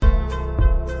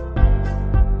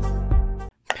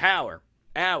Power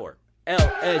Hour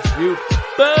LSU.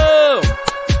 Boom!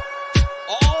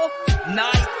 All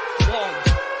night long.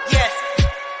 Yes.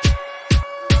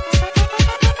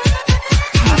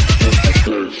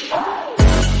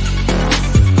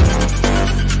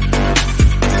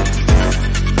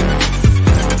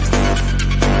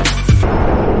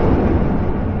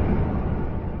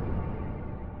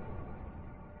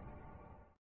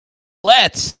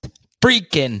 Let's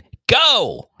freaking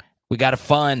go. We got a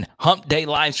fun Hump Day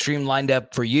live stream lined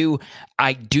up for you.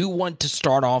 I do want to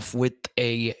start off with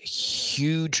a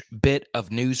huge bit of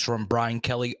news from Brian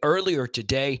Kelly earlier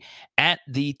today at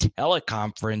the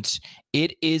teleconference.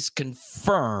 It is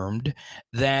confirmed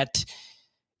that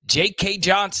J.K.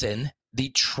 Johnson, the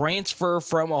transfer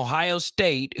from Ohio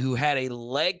State who had a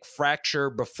leg fracture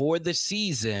before the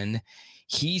season,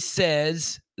 he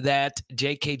says that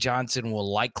J.K. Johnson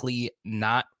will likely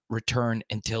not return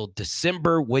until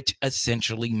December, which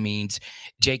essentially means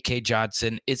J.K.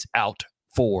 Johnson is out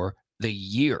for the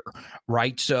year,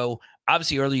 right? So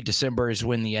obviously early December is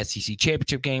when the SEC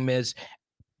championship game is.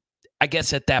 I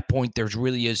guess at that point, there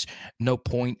really is no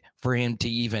point for him to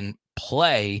even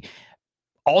play.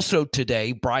 Also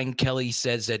today, Brian Kelly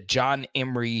says that John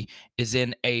Emery is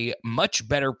in a much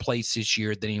better place this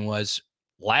year than he was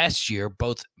last year,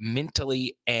 both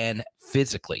mentally and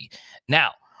physically.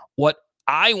 Now, what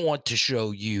I want to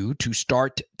show you to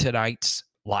start tonight's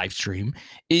live stream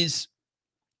is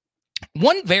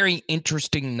one very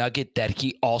interesting nugget that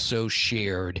he also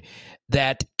shared,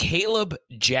 that Caleb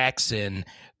Jackson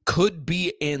could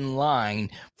be in line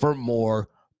for more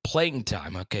playing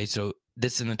time. Okay, so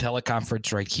this is in the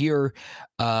teleconference right here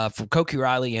from Cokie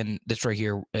Riley, and this right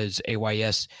here is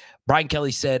AYS. Brian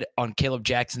Kelly said on Caleb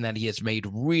Jackson that he has made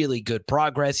really good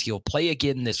progress. He'll play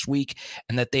again this week,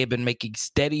 and that they have been making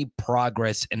steady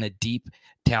progress in a deep,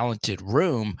 talented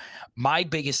room. My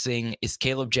biggest thing is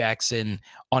Caleb Jackson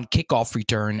on kickoff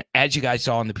return. As you guys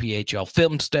saw in the PHL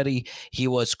film study, he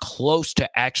was close to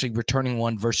actually returning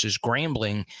one versus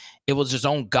Grambling. It was his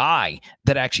own guy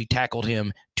that actually tackled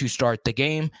him to start the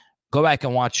game. Go back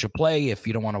and watch the play. If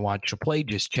you don't want to watch the play,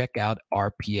 just check out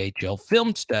our PHL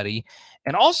film study.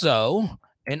 And also,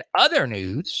 in other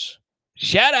news,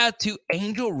 shout out to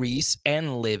Angel Reese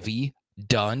and Livy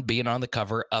Dunn being on the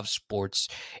cover of Sports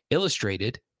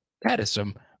Illustrated. That is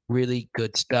some really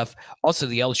good stuff. Also,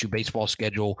 the LSU baseball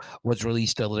schedule was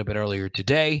released a little bit earlier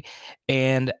today.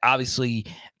 And obviously,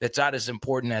 that's not as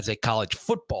important as a college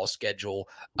football schedule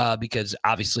because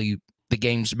obviously the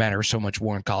games matter so much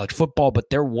more in college football, but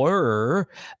there were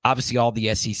obviously all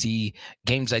the SEC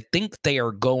games. I think they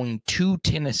are going to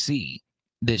Tennessee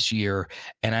this year,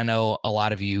 and I know a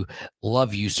lot of you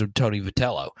love you some Tony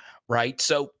Vitello, right?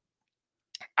 So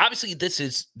obviously this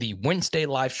is the Wednesday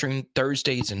live stream.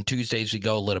 Thursdays and Tuesdays we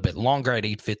go a little bit longer at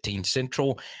 8:15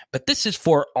 Central, but this is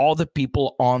for all the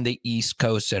people on the East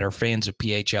Coast that are fans of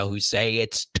PHL who say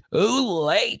it's too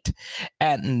late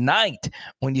at night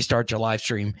when you start your live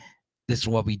stream. This is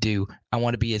what we do. I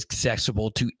want to be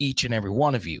accessible to each and every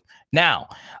one of you. Now,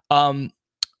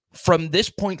 from this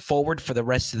point forward for the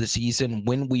rest of the season,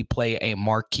 when we play a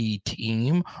marquee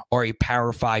team or a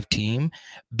Power 5 team,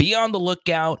 be on the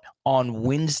lookout on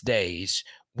Wednesdays.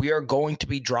 We are going to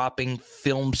be dropping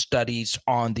film studies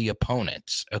on the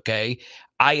opponents, okay?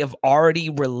 I have already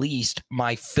released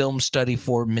my film study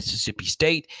for Mississippi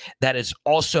State. That is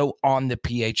also on the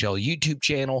PHL YouTube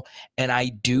channel, and I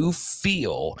do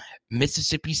feel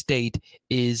Mississippi State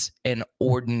is an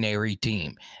ordinary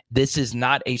team. This is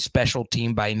not a special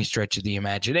team by any stretch of the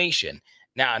imagination.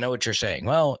 Now, I know what you're saying.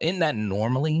 Well, isn't that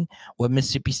normally what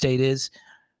Mississippi State is?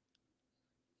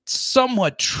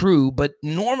 Somewhat true, but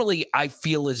normally I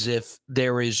feel as if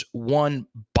there is one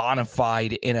bona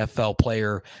fide NFL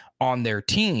player on their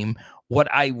team. What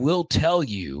I will tell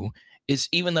you is,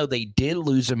 even though they did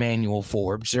lose Emmanuel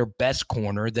Forbes, their best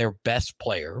corner, their best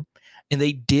player, and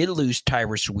they did lose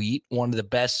Tyrus Wheat, one of the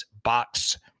best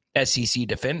box SEC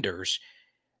defenders,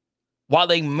 while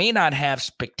they may not have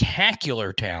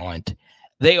spectacular talent,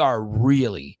 they are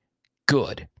really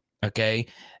good, okay?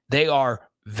 They are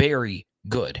very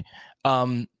good.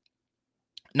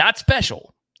 Not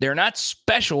special. They're not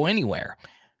special anywhere.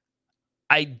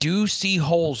 I do see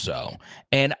holes, though,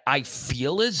 and I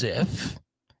feel as if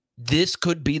this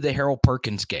could be the Harold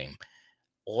Perkins game.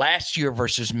 Last year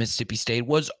versus Mississippi State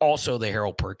was also the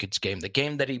Harold Perkins game, the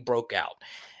game that he broke out.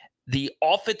 The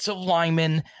offensive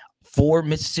linemen for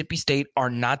Mississippi State are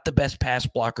not the best pass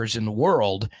blockers in the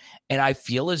world, and I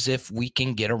feel as if we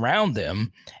can get around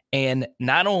them. And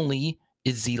not only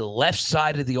is the left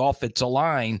side of the offensive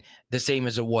line the same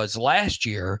as it was last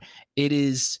year, it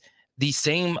is the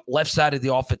same left side of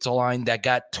the offensive line that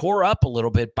got tore up a little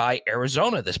bit by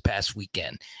Arizona this past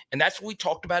weekend. And that's what we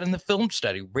talked about in the film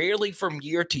study. Rarely from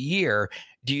year to year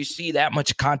do you see that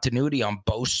much continuity on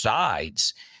both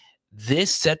sides.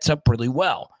 This sets up really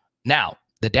well. Now,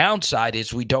 the downside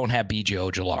is we don't have B.J.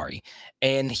 Ojulari,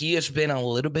 and he has been a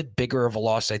little bit bigger of a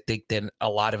loss, I think, than a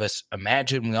lot of us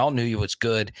imagined. We all knew he was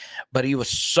good, but he was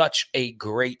such a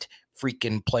great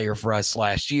freaking player for us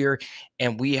last year,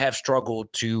 and we have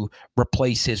struggled to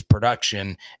replace his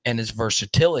production and his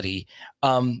versatility.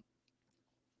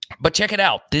 But check it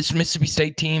out. This Mississippi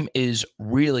State team is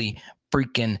really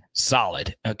freaking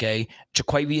solid, okay?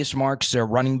 Jaquavius Marks, their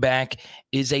running back,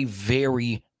 is a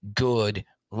very good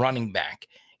running back.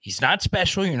 He's not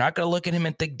special. You're not going to look at him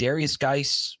and think Darius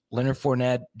Geis, Leonard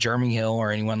Fournette, Jeremy Hill,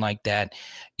 or anyone like that.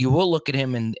 You will look at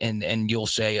him and you'll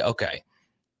say, okay,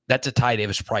 that's a Ty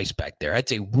Davis Price back there.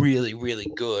 That's a really,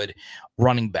 really good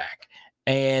running back.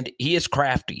 And he is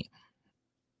crafty.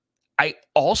 I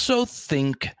also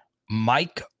think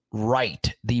Mike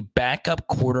Wright, the backup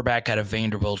quarterback out of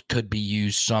Vanderbilt, could be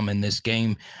used some in this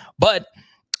game. But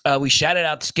we shouted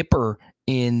out Skipper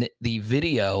in the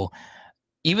video.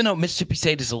 Even though Mississippi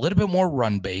State is a little bit more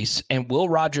run base and Will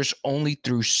Rogers only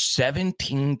threw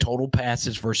 17 total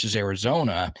passes versus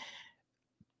Arizona,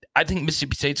 I think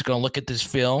Mississippi State's going to look at this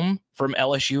film from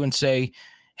LSU and say,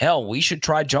 hell, we should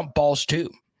try jump balls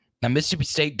too. Now, Mississippi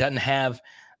State doesn't have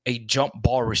a jump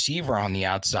ball receiver on the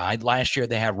outside. Last year,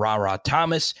 they had Ra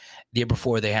Thomas. The year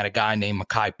before, they had a guy named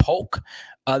Makai Polk.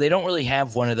 They don't really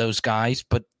have one of those guys,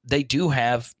 but they do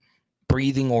have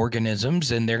breathing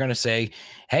organisms, and they're going to say,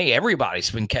 hey,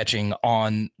 everybody's been catching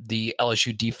on the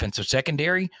LSU defensive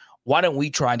secondary. Why don't we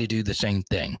try to do the same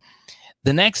thing?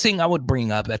 The next thing I would bring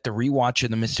up at the rewatch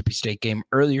of the Mississippi State game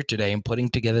earlier today and putting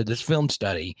together this film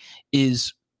study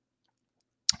is,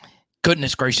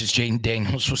 goodness gracious, Jayden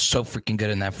Daniels was so freaking good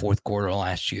in that fourth quarter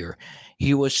last year.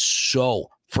 He was so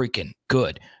freaking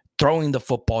good. Throwing the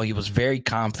football, he was very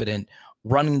confident.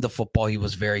 Running the football, he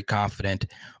was very confident.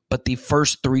 But the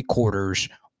first three quarters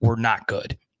were not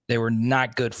good. They were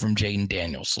not good from Jayden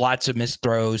Daniels. Lots of missed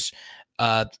throws.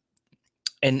 And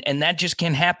that just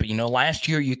can't happen. You know, last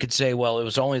year you could say, well, it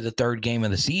was only the third game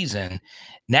of the season.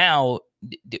 Now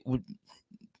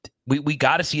we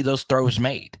got to see those throws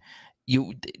made.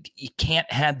 You can't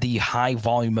have the high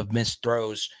volume of missed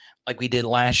throws like we did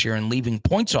last year and leaving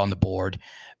points on the board,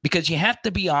 because you have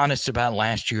to be honest about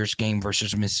last year's game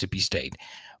versus Mississippi State.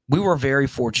 We were very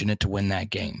fortunate to win that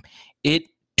game. It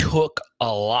took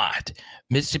a lot.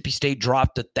 Mississippi State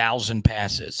dropped 1,000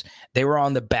 passes. They were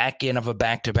on the back end of a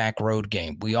back-to-back road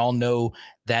game. We all know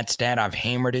that stat. I've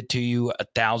hammered it to you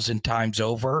 1,000 times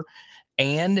over.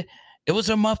 And it was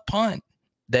a muff punt.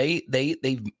 They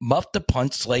muffed the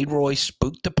punt. Slade Roy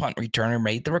spooked the punt returner,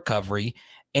 made the recovery,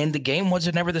 and the game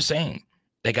wasn't ever the same.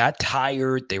 They got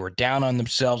tired. They were down on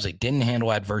themselves. They didn't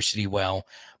handle adversity well.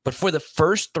 But for the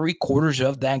first three quarters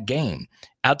of that game,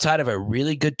 outside of a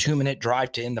really good 2-minute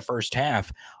drive to end the first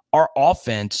half, our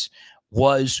offense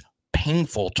was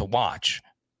painful to watch.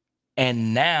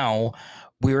 And now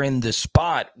we're in the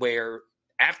spot where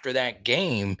after that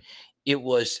game, it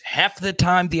was half of the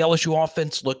time the LSU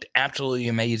offense looked absolutely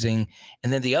amazing,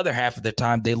 and then the other half of the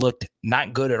time they looked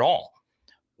not good at all.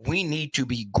 We need to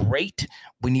be great.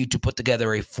 We need to put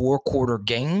together a 4-quarter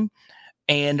game.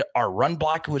 And our run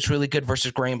blocker was really good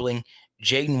versus Grambling.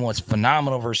 Jayden was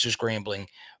phenomenal versus Grambling.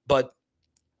 But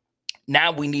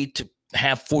now we need to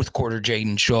have fourth quarter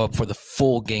Jayden show up for the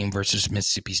full game versus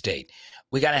Mississippi State.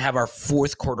 We got to have our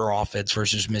fourth quarter offense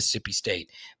versus Mississippi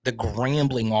State. The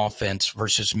Grambling offense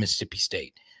versus Mississippi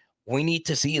State. We need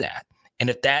to see that. And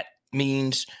if that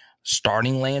means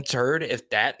starting Lance Hurd, if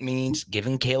that means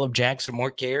giving Caleb Jackson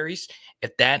more carries,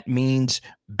 if that means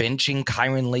benching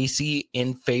Kyron Lacey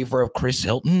in favor of Chris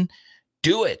Hilton,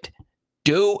 do it.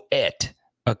 Do it.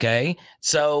 Okay?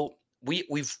 So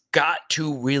we've got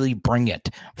to really bring it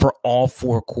for all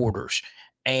 4 quarters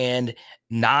and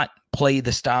not play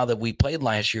the style that we played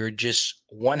last year. Just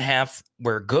one half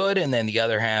we're good, and then the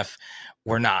other half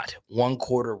we're not. One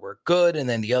quarter we're good, and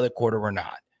then the other quarter we're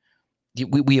not.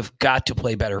 We have got to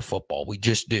play better football. We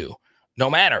just do, no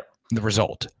matter the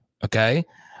result. Okay.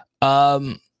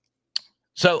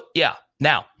 So yeah,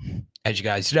 now, as you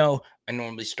guys know, I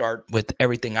normally start with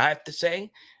everything I have to say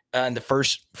in the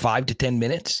first 5 to 10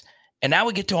 minutes. And now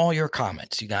we get to all your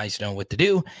comments. You guys know what to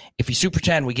do. If you super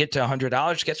chat and we get to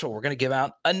 $100, guess what? We're going to give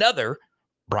out another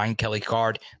Brian Kelly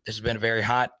card. This has been a very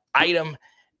hot item.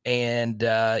 And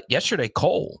yesterday,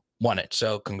 Cole won it.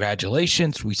 So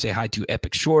congratulations. We say hi to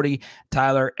Epic Shorty,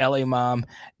 Tyler, LA Mom,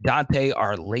 Dante,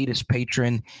 our latest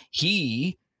patron.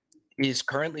 He is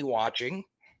currently watching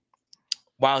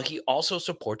while he also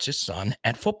supports his son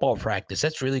at football practice.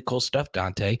 That's really cool stuff,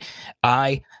 Dante.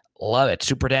 I love it.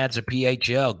 Super Dads of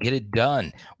PHL. Get it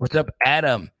done. What's up,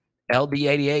 Adam?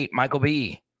 LD88, Michael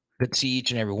B. Good to see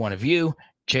each and every one of you.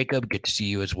 Jacob, good to see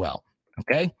you as well.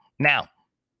 Okay. Now,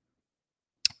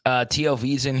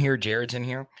 TLV's in here. Jared's in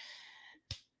here.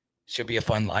 Should be a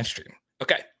fun live stream.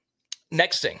 Okay.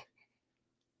 Next thing.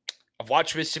 I've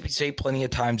watched Mississippi State plenty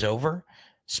of times over.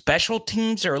 Special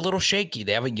teams are a little shaky.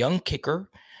 They have a young kicker.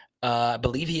 I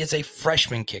believe he is a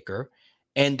freshman kicker,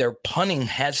 and their punting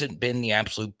hasn't been the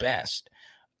absolute best.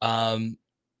 However,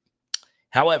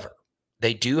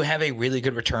 they do have a really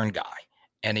good return guy,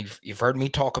 and you've heard me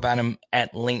talk about him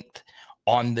at length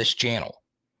on this channel.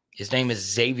 His name is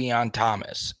Xavion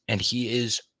Thomas, and he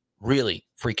is really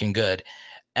freaking good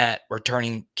at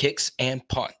returning kicks and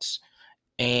punts.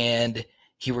 And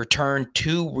he returned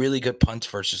 2 really good punts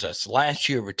versus us last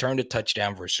year, returned a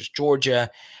touchdown versus Georgia,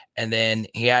 and then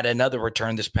he had another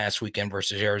return this past weekend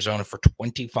versus Arizona for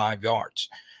 25 yards.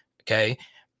 Okay.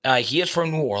 He is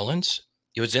from New Orleans.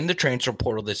 He was in the transfer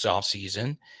portal this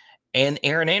offseason, and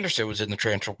Aaron Anderson was in the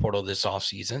transfer portal this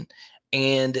offseason.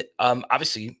 And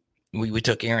obviously, we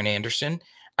took Aaron Anderson.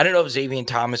 I don't know if Xavion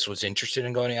Thomas was interested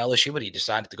in going to LSU, but he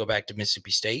decided to go back to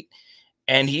Mississippi State.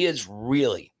 And he is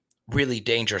really, really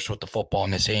dangerous with the football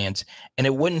in his hands. And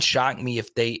it wouldn't shock me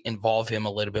if they involve him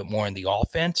a little bit more in the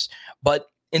offense. But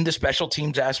in the special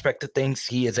teams aspect of things,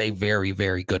 he is a very,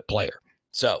 very good player.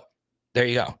 So there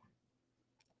you go.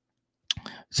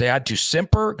 Say hi to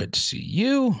Simper. Good to see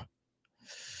you.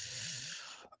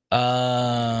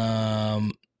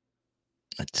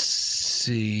 Let's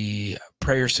see.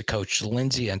 Prayers to Coach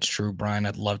Lindsay. That's true, Brian.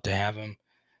 I'd love to have him.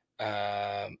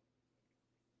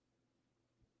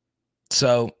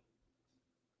 So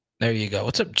there you go.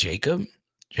 What's up, Jacob?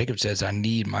 Jacob says, I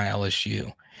need my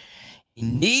LSU. He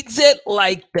needs it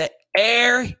like the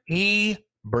air he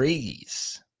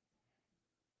breathes.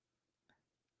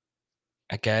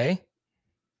 Okay.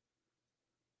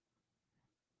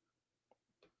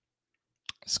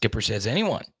 Skipper says,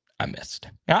 anyone I missed.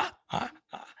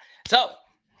 So,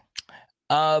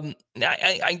 I've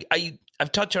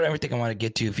touched on everything I want to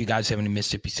get to. If you guys have any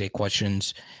Mississippi State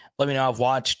questions, let me know. I've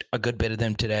watched a good bit of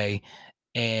them today,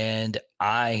 and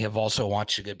I have also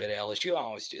watched a good bit of LSU. I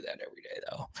always do that every day,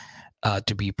 though,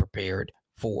 to be prepared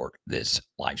for this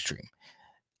live stream.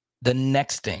 The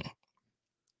next thing,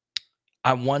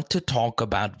 I want to talk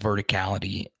about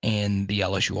verticality in the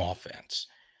LSU offense.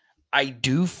 I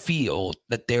do feel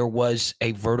that there was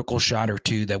a vertical shot or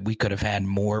two that we could have had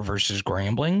more versus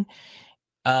Grambling.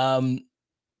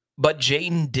 But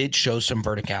Jaden did show some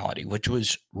verticality, which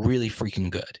was really freaking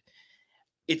good.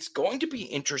 It's going to be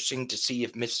interesting to see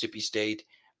if Mississippi State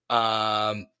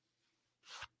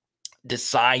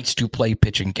decides to play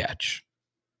pitch and catch.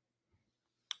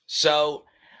 So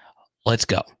let's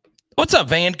go. What's up,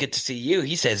 Van? Good to see you.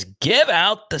 He says, give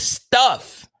out the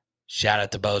stuff. Shout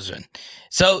out to Bozeman.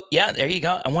 So, yeah, there you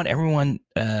go. I want everyone,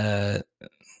 I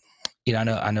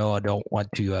know I don't want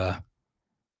to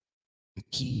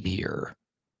key here,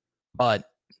 but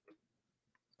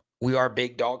we are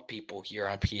big dog people here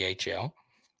on PHL.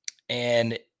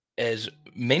 And as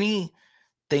many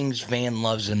things Van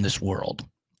loves in this world,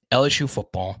 LSU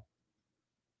football,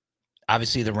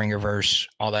 obviously the Ringerverse,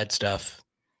 all that stuff,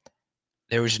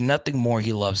 there was nothing more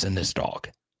he loves than this dog.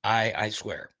 I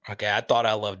swear. Okay, I thought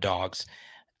I loved dogs.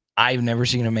 I've never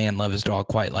seen a man love his dog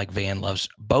quite like Van loves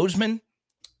Bozeman.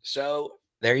 So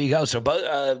there you go. So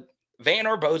Van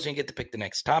or Bozeman get to pick the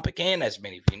next topic. And as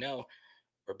many of you know,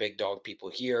 we're big dog people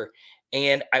here.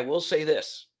 And I will say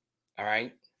this. All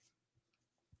right.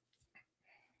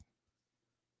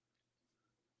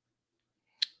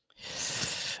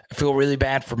 I feel really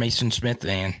bad for Mason Smith,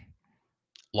 Van.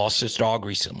 Lost his dog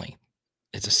recently.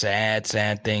 It's a sad,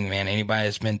 sad thing, man. Anybody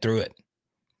that's been through it.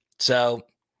 So,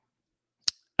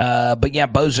 but yeah,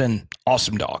 Bozeman,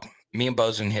 awesome dog. Me and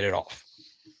Bozeman hit it off.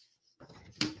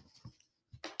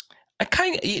 I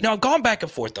kind of, gone back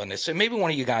and forth on this. So maybe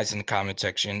one of you guys in the comment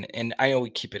section, and I know we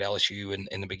keep it LSU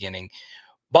in the beginning,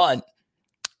 but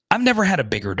I've never had a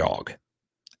bigger dog.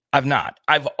 I've not.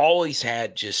 I've always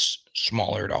had just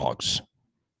smaller dogs.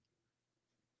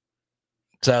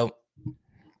 So,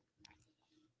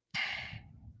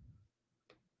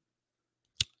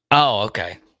 oh,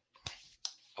 okay.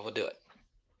 I will do it.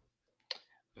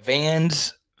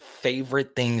 Van's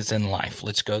favorite things in life.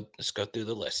 Let's go through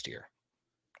the list here.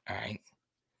 All right.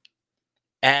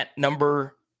 At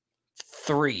number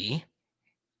 3,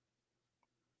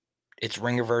 it's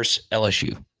Ringerverse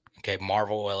LSU. Okay.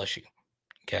 Marvel LSU.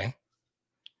 Okay.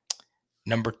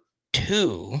 Number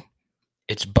 2,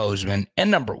 it's Bozeman. And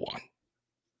number 1,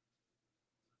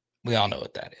 We all know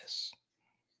what that is.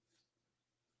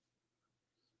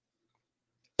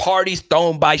 Parties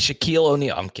thrown by Shaquille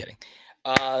O'Neal. I'm kidding.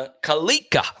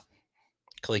 Kalika.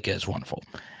 Kalika is wonderful.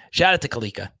 Shout out to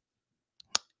Kalika.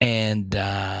 And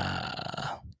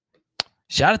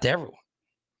shout out to everyone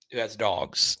who has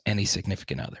dogs and a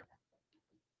significant other.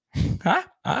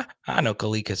 I know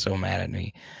Kalika's so mad at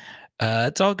me.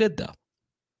 It's all good, though.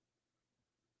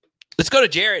 Let's go to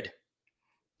Jared.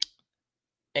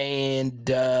 And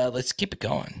let's keep it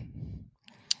going.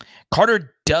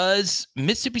 Carter, does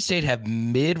Mississippi State have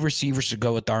mid receivers to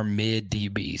go with our mid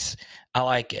DBs? I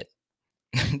like it.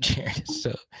 Jared is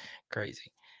so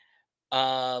crazy.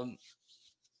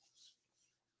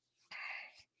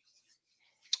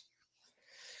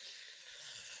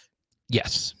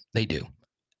 Yes, they do.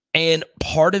 And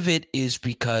part of it is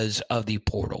because of the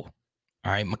portal.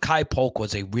 All right. Makai Polk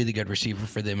was a really good receiver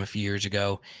for them a few years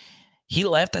ago. He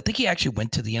left. I think he actually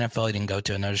went to the NFL. He didn't go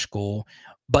to another school.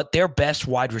 But their best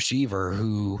wide receiver,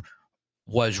 who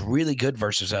was really good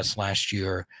versus us last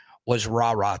year, was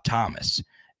Ra Thomas.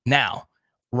 Now,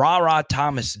 Ra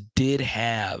Thomas did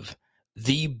have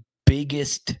the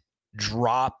biggest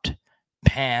dropped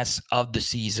pass of the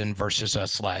season versus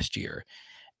us last year.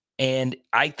 And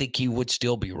I think he would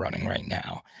still be running right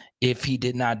now if he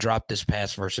did not drop this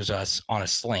pass versus us on a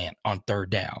slant on third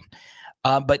down.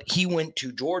 But he went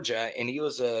to Georgia, and he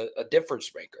was a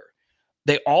difference maker.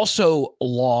 They also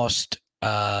lost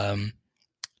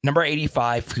number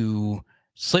 85, who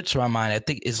slips my mind. I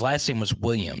think his last name was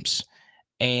Williams.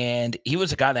 And he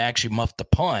was a guy that actually muffed the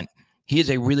punt. He is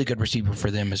a really good receiver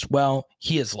for them as well.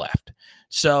 He has left.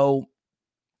 So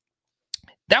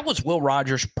that was Will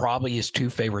Rogers, probably his two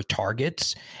favorite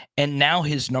targets. And now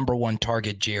his number one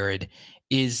target, Jared,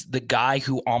 is the guy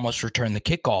who almost returned the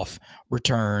kickoff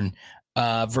return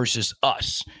versus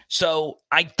us. So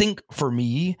I think for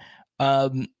me,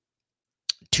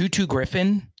 Tutu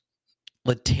Griffin,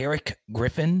 Lateric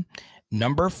Griffin,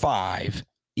 number 5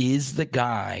 is the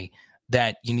guy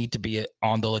that you need to be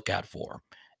on the lookout for.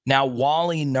 Now,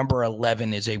 Wally, number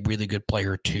 11, is a really good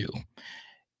player too.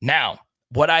 Now,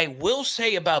 what I will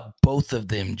say about both of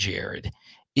them, Jared,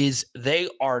 is they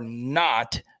are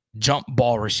not jump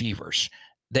ball receivers.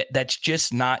 That's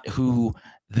just not who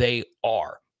they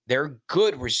are. They're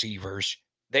good receivers.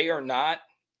 They are not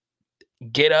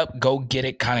get up, go get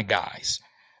it kind of guys.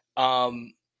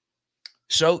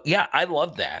 So, yeah, I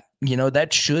love that. You know,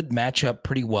 that should match up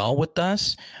pretty well with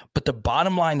us. But the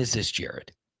bottom line is this,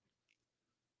 Jared.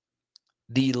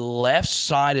 The left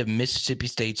side of Mississippi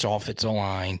State's offensive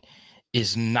line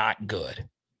is not good.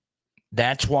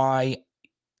 That's why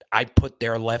I put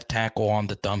their left tackle on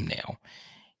the thumbnail.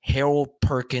 Harold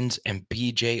Perkins and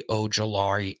B.J.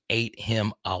 Ojulari ate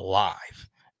him alive.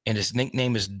 And his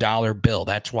nickname is Dollar Bill.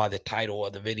 That's why the title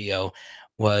of the video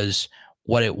was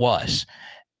what it was.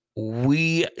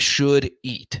 We should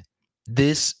eat.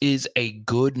 This is a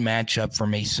good matchup for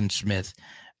Mason Smith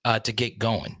to get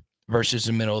going versus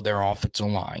the middle of their offensive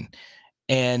line.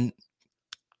 And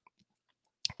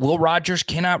Will Rogers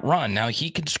cannot run. Now, he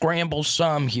can scramble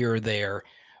some here or there,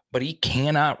 but he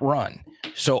cannot run.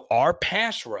 So our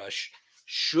pass rush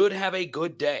should have a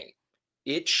good day.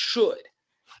 It should,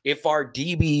 if our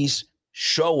DBs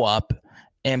show up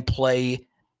and play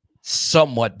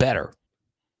somewhat better.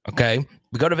 Okay?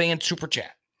 We go to Van Super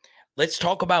Chat. Let's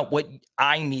talk about what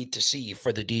I need to see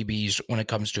for the DBs when it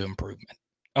comes to improvement.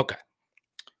 Okay.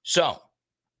 So,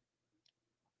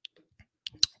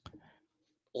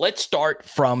 let's start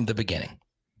from the beginning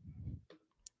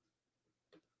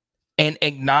and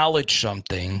acknowledge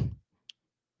something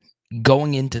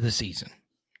going into the season.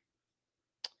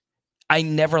 I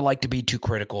never like to be too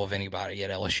critical of anybody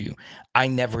at LSU. I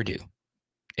never do.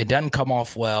 It doesn't come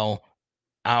off well.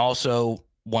 I also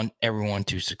want everyone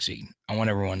to succeed. I want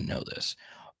everyone to know this.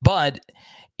 But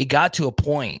it got to a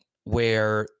point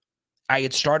where I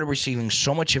had started receiving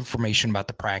so much information about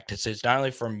the practices, not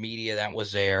only from media that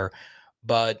was there,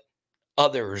 but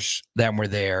others that were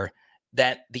there,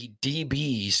 that the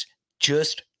DBs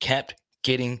just kept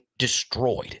getting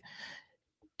destroyed.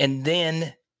 And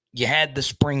then you had the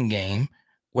spring game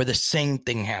where the same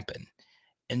thing happened.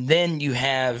 And then you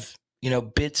have,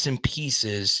 bits and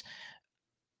pieces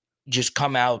just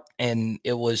come out, and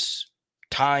it was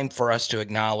time for us to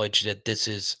acknowledge that this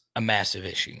is a massive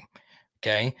issue.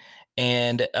 Okay.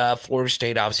 And Florida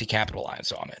State obviously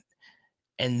capitalized on it.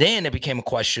 And then it became a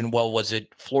question, well, was it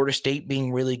Florida State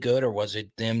being really good, or was it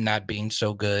them not being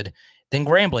so good? Then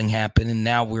Grambling happened, and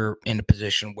now we're in a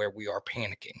position where we are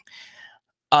panicking.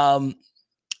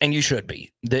 And you should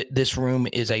be. This room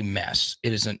is a mess.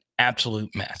 It is an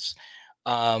absolute mess.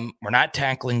 We're not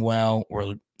tackling well.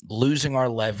 We're losing our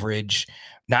leverage,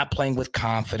 not playing with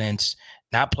confidence,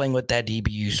 not playing with that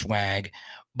DBU swag.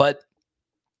 But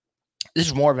this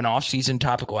is more of an off-season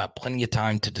topic. We'll have plenty of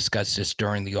time to discuss this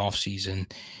during the off-season.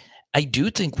 I do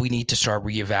think we need to start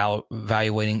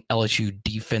reevaluating LSU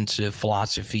defensive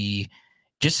philosophy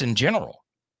just in general,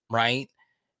 right?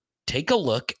 Take a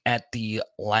look at the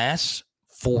last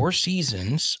 4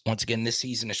 seasons. Once again, this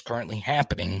season is currently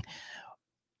happening.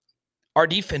 Our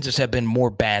defenses have been more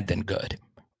bad than good.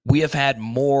 We have had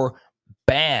more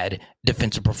bad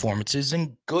defensive performances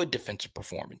than good defensive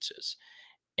performances.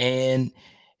 And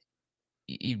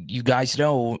you guys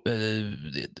know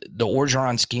the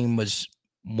Orgeron scheme was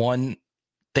one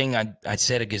thing I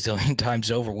said a gazillion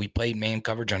times over. We played man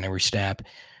coverage on every snap.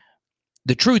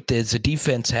 The truth is the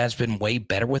defense has been way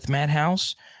better with Matt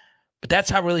House, but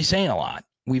that's not really saying a lot.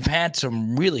 We've had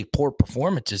some really poor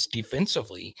performances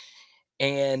defensively,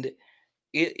 and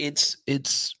it's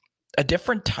a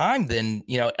different time than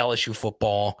LSU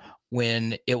football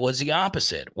when it was the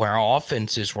opposite, where our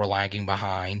offenses were lagging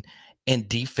behind and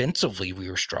defensively we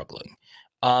were struggling.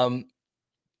 But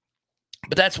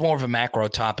that's more of a macro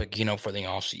topic, for the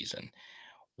offseason.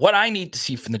 What I need to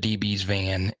see from the DBs,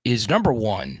 Van, is number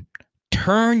one,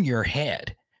 turn your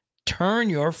head. Turn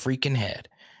your freaking head.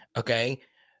 Okay?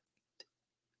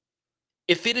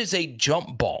 If it is a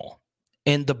jump ball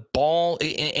and the ball,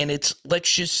 and it's,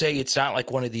 let's just say it's not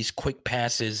like one of these quick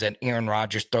passes that Aaron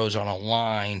Rodgers throws on a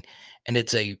line and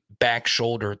it's a back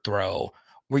shoulder throw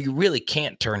where you really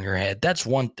can't turn your head. That's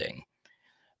one thing.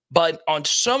 But on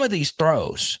some of these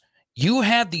throws, you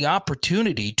have the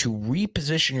opportunity to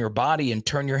reposition your body and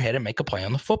turn your head and make a play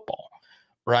on the football,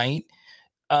 right?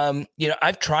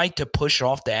 I've tried to push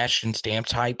off the Ashton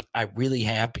Stamps hype. I really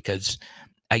have, because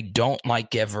I don't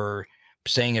like ever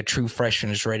saying a true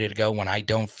freshman is ready to go when I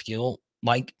don't feel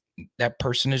like that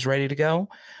person is ready to go.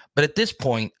 But at this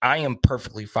point, I am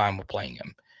perfectly fine with playing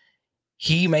him.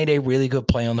 He made a really good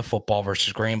play on the football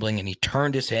versus Grambling, and he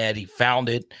turned his head, he found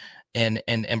it, and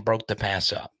broke the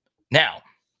pass up. Now,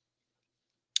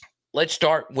 let's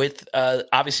start with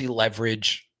obviously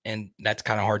leverage, and that's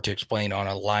kind of hard to explain on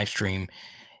a live stream.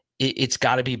 It's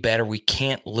got to be better. We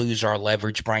can't lose our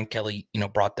leverage. Brian Kelly,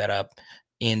 brought that up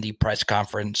in the press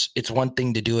conference. It's one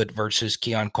thing to do it versus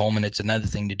Keon Coleman. It's another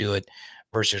thing to do it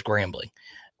versus Grambling.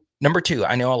 Number two,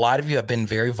 I know a lot of you have been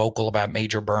very vocal about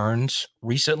Major Burns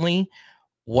recently.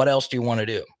 What else do you want to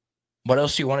do? What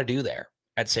else do you want to do there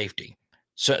at safety?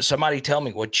 So somebody tell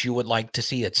me what you would like to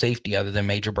see at safety other than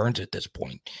Major Burns at this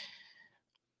point.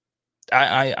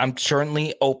 I'm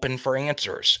certainly open for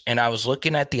answers. And I was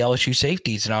looking at the LSU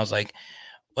safeties and I was like,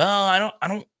 well, I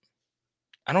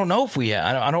don't know if we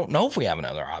have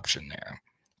another option there.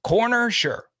 Corner,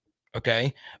 sure.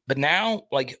 Okay. But now,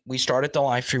 like we started the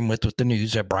live stream with the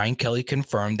news that Brian Kelly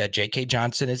confirmed that J.K.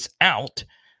 Johnson is out.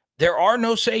 There are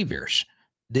no saviors.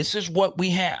 This is what we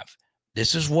have.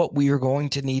 This is what we are going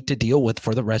to need to deal with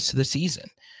for the rest of the season.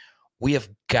 We have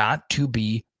got to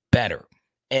be better.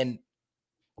 And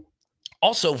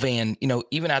also, Van,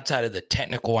 even outside of the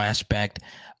technical aspect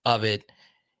of it,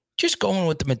 just going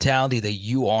with the mentality that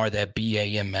you are that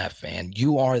BAMF, man.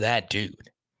 You are that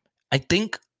dude. I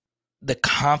think the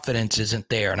confidence isn't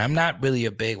there. And I'm not really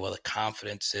a big, the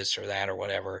confidence this or that or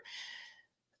whatever.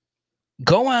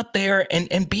 Go out there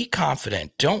and be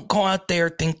confident. Don't go out there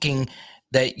thinking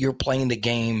that you're playing the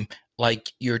game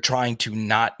like you're trying to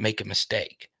not make a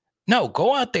mistake. No,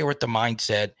 go out there with the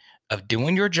mindset of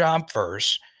doing your job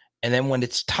first. And then when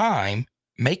it's time,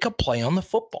 make a play on the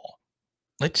football.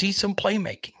 Let's see some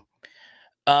playmaking.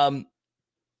 One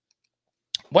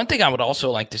thing I would also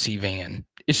like to see, Van,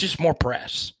 is just more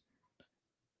press.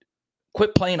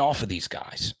 Quit playing off of these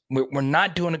guys. We're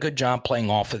not doing a good job playing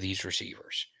off of these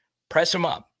receivers. Press them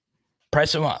up.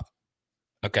 Press them up.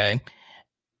 Okay?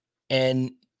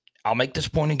 And I'll make this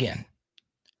point again.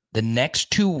 The next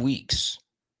 2 weeks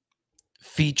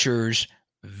features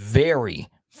very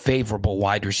favorable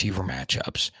wide receiver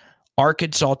matchups.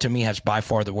 Arkansas, to me, has by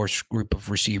far the worst group of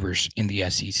receivers in the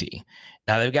SEC.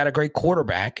 Now, they've got a great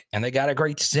quarterback, and they got a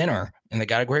great center, and they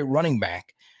got a great running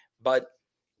back. But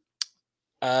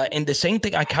and the same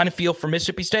thing I kind of feel for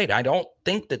Mississippi State. I don't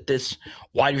think that this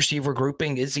wide receiver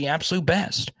grouping is the absolute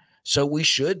best. So we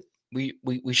should be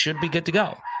good to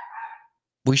go.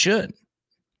 We should.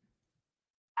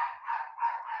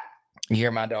 You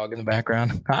hear my dog in the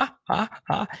background? Ha, ha,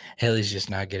 ha. Haley's just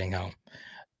not getting home.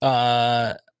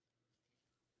 The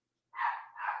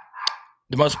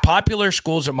most popular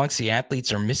schools amongst the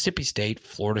athletes are Mississippi State,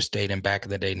 Florida State, and back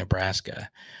in the day, Nebraska.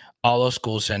 All those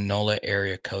schools send NOLA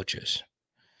area coaches.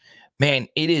 Man,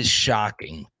 it is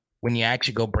shocking when you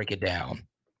actually go break it down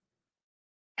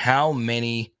how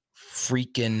many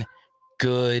freaking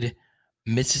good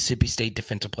Mississippi State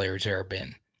defensive players there have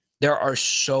been. There are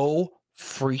so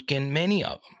freaking many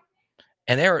of them.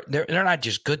 And they're not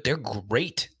just good, they're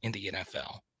great in the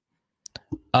NFL.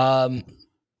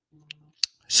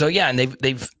 So yeah, and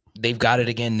they've got it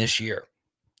again this year.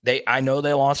 I know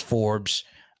they lost Forbes.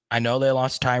 I know they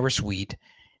lost Tyra Sweet.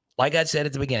 Like I said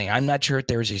at the beginning, I'm not sure if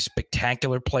there's a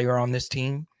spectacular player on this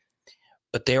team,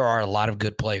 but there are a lot of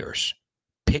good players.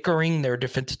 Pickering, their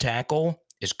defensive tackle,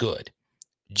 is good.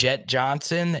 Jet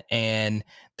Johnson and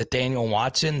Nathaniel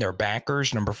Watson, their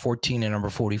backers, number 14 and number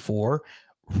 44,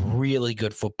 really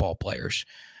good football players.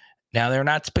 Now, they're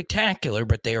not spectacular,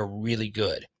 but they are really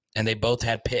good. And they both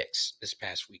had picks this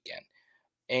past weekend.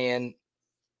 And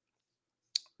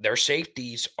their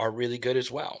safeties are really good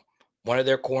as well. One of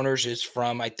their corners is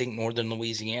from, I think, Northern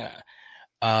Louisiana.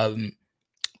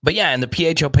 But yeah, in the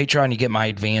PHL Patreon, you get my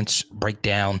advanced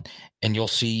breakdown, and you'll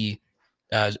see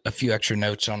a few extra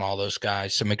notes on all those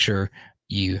guys. So make sure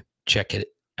you check it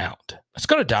out. Let's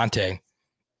go to Dante.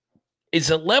 Is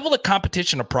the level of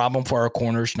competition a problem for our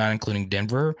corners, not including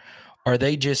Denver? Or are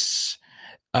they just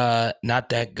not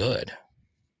that good?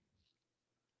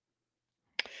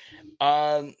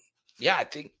 Yeah, I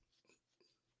think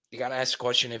you got to ask the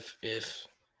question if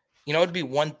it'd be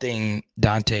one thing,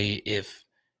 Dante, if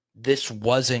this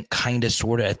wasn't kind of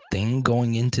sort of a thing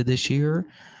going into this year,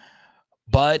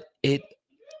 but it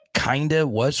kind of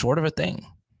was sort of a thing.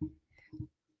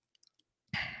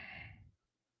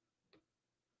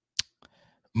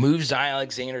 Move Zion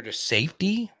Alexander to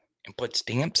safety and put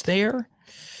Stamps there.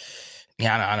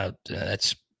 Yeah, I don't.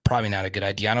 That's probably not a good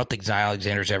idea. I don't think Zion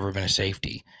Alexander's ever been a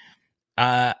safety.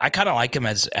 I kind of like him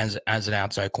as an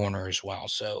outside corner as well.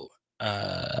 So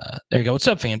there you go. What's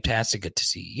up? Fantastic. Good to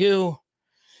see you.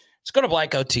 Let's go to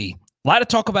Black OT. A lot of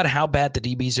talk about how bad the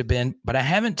DBs have been, but I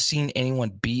haven't seen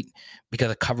anyone beat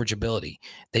because of coverage ability.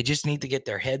 They just need to get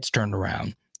their heads turned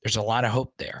around. There's a lot of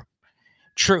hope there.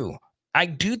 True. I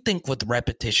do think with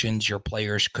repetitions, your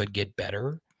players could get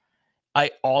better.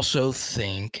 I also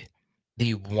think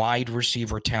the wide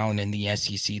receiver talent in the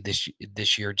SEC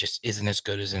this year just isn't as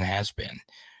good as it has been.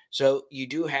 So you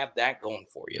do have that going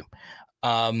for you.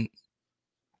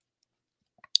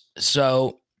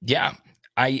 So yeah,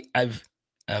 I've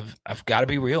got to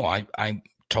be real. I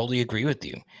totally agree with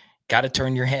you. Got to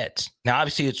turn your heads. Now,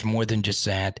 obviously, it's more than just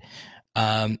that.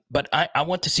 But I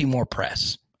want to see more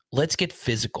press. Let's get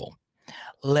physical.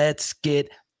 Let's get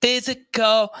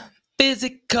physical.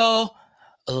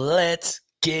 Let's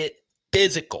get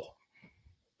physical.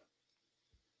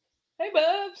 Hey,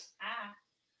 Bubs. Ah.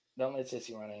 Don't let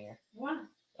Sissy run in here. Why?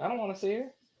 I don't want to see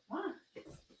her. Why?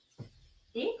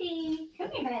 Diddy,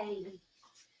 come here, baby.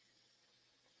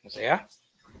 Say hi.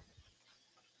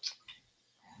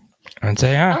 And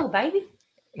say hi. Oh, baby.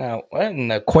 Now, what in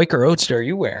the Quaker Oats are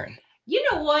you wearing? You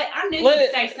know what? I knew Look-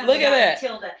 you'd say something look at about that.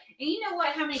 Matilda. And you know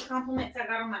what? How many compliments I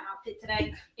got on my outfit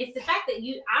today? It's the fact that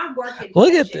I work in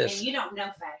Look at fashion this. and you don't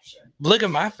know fashion. Look at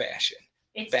my fashion.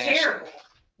 It's Fashion. terrible.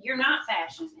 You're not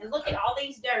fashion. And look at all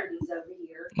these dirties over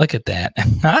here. Look at that.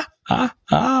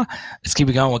 Let's keep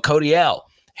it going with Cody L.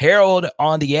 Harold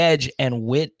on the edge and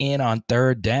Witt in on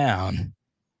third down.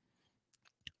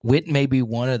 Witt may be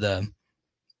one of the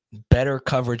better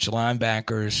coverage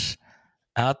linebackers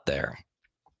out there.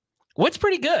 Witt's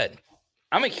pretty good.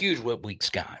 I'm a huge Witt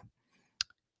Weeks guy.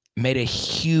 Made a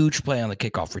huge play on the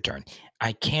kickoff return.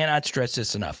 I cannot stress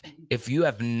this enough. If you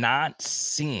have not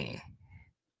seen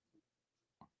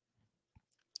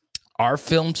our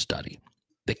film study,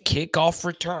 the kickoff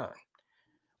return,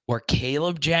 where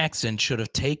Caleb Jackson should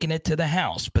have taken it to the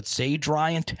house, but Sage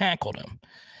Ryan tackled him.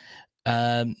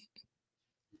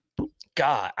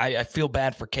 God, I feel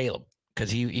bad for Caleb because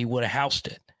he would have housed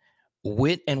it.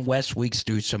 Witt and West Weeks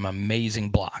do some amazing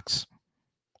blocks.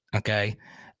 Okay.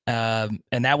 And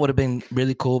that would have been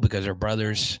really cool because they're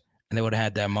brothers and they would have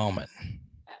had that moment.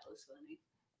 That was funny.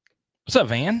 What's up,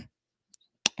 Van?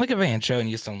 Look at Van showing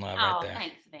you some love right there.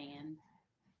 Thanks,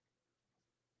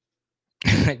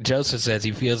 Van. Joseph says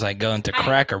he feels like going to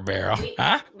Cracker Barrel. We do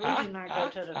not go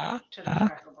to the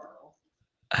Cracker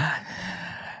Barrel.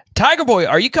 Tiger Boy,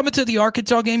 are you coming to the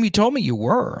Arkansas game? You told me you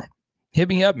were. Hit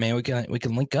me up, man. We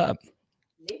can link up.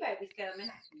 New baby's coming.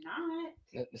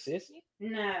 Not. Sissy?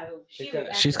 No.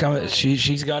 She's coming.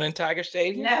 She's gone in Tiger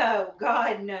Stadium. No,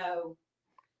 God, no.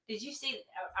 Did you see?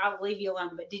 I'll leave you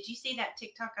alone. But did you see that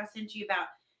TikTok I sent you about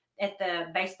at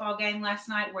the baseball game last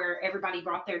night, where everybody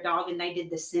brought their dog and they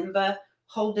did the Simba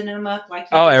holding them up like?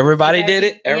 Oh, everybody did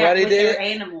it. Everybody with did their it.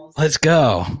 Animals. Let's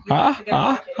go. You have to go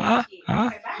watch it. It's cute.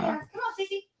 Okay, bye, guys. Come on,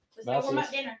 Sissy. Let's Bye, go warm up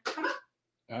Sissy. dinner. Come on.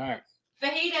 All right.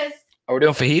 Fajitas. Are we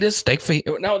doing fajitas? Steak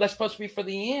fajita? No, that's supposed to be for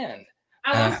the end.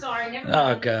 Oh, I'm sorry. Never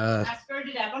mind. Oh, God. I screwed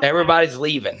it up. Everybody's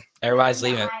leaving. Everybody's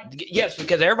leaving. Bye. Yes,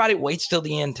 because everybody waits till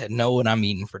the end to know what I'm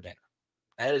eating for dinner.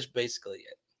 That is basically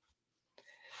it.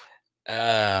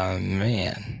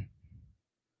 Man.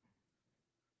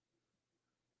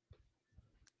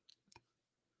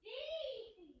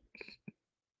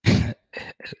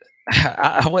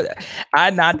 I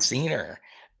had not seen her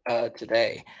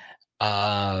today.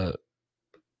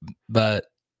 But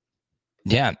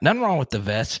yeah, nothing wrong with the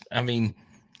vest. I mean,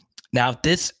 now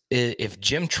if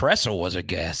Jim Tressel was a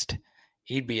guest,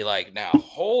 he'd be like, now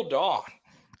hold on,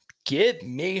 give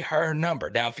me her number.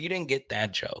 Now, if you didn't get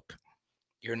that joke,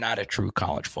 you're not a true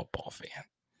college football fan.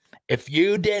 If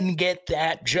you didn't get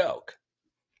that joke,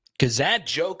 because that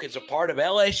joke is a part of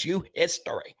LSU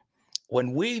history.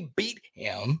 When we beat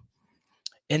him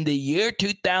in the year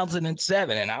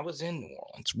 2007, and I was in New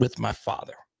Orleans with my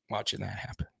father watching that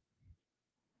happen.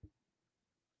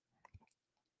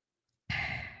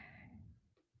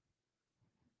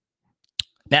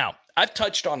 Now, I've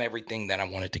touched on everything that I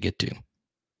wanted to get to.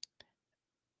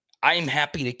 I am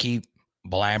happy to keep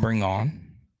blabbering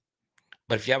on.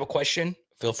 But if you have a question,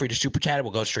 feel free to super chat it.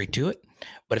 We'll go straight to it.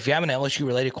 But if you have an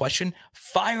LSU-related question,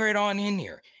 fire it on in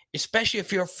here, especially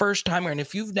if you're a first-timer. And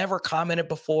if you've never commented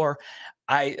before,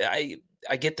 I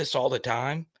get this all the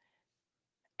time.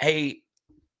 Hey,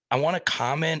 I want to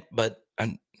comment, but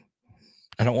I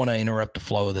don't want to interrupt the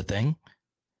flow of the thing.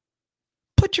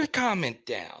 Put your comment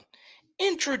down.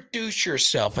 Introduce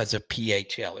yourself as a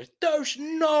PHL. There's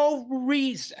no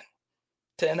reason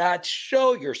to not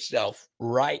show yourself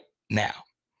right now.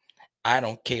 I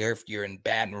don't care if you're in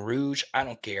Baton Rouge. I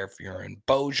don't care if you're in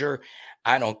Bossier.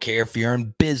 I don't care if you're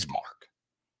in Bismarck.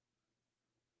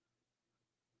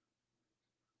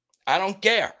 I don't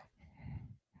care.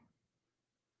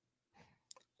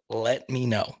 Let me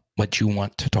know what you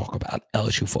want to talk about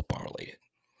LSU football related.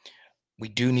 We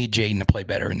do need Jaden to play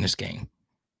better in this game.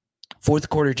 Fourth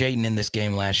quarter Jaden in this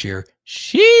game last year,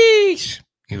 sheesh,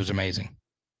 he was amazing.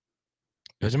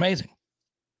 It was amazing.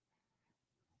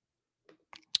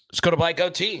 Let's go to Black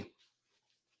OT.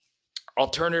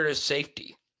 Alternative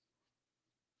safety.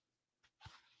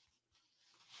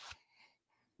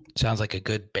 Sounds like a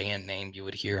good band name you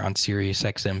would hear on Sirius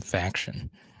XM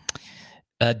Faction.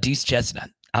 Deuce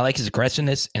Chestnut. I like his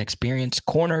aggressiveness and experience.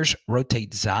 Corners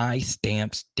rotate Zai,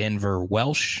 Stamps, Denver,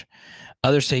 Welsh.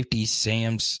 Other safeties,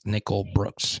 Sam's, Nickel,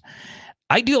 Brooks.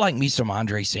 I do like me some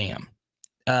Andre Sam.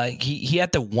 He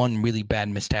had the one really bad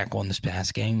missed tackle in this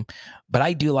past game, but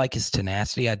I do like his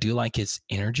tenacity. I do like his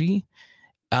energy.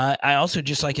 I also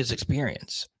just like his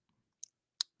experience.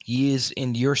 He is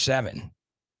in year 7.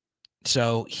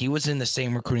 So he was in the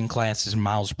same recruiting class as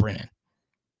Miles Brennan.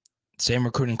 Same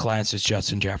recruiting class as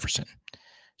Justin Jefferson.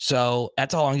 So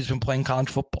that's how long he's been playing college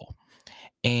football.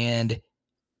 And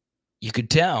you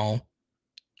could tell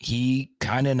he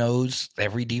kind of knows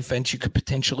every defense you could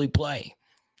potentially play.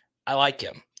 I like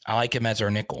him. I like him as our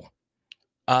nickel.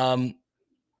 I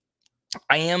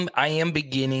am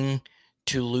beginning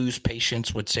to lose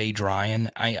patience with Sage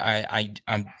Ryan. I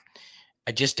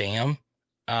just am.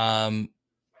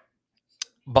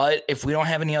 But if we don't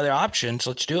have any other options,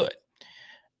 let's do it.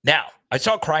 Now, I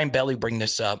saw Crying Belly bring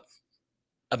this up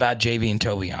about JV and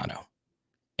Toviano.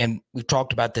 And we've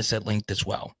talked about this at length as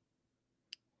well.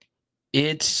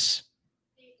 It's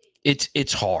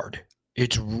hard.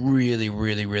 It's really,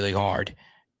 really, really hard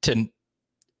to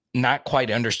not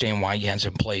quite understand why he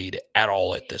hasn't played at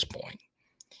all at this point.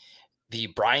 The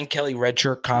Brian Kelly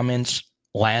redshirt comments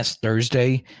last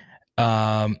Thursday,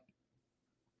 I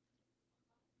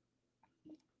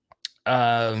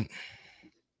don't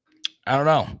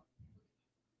know.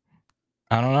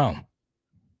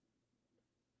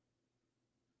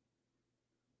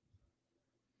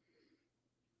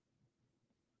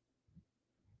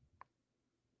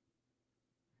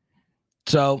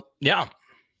 So, yeah.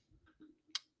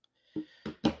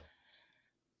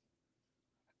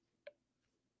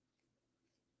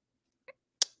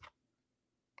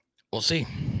 We'll see.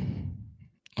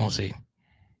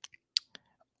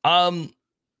 I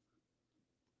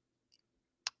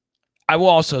will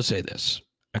also say this,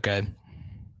 okay?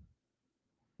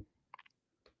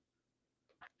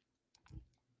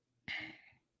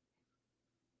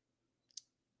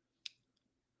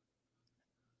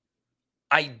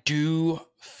 I do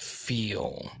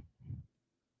feel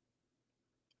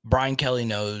Brian Kelly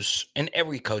knows, and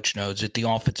every coach knows, that the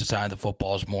offensive side of the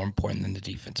football is more important than the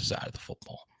defensive side of the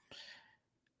football.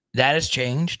 That has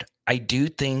changed. I do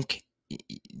think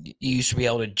you used to be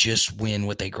able to just win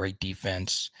with a great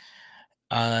defense.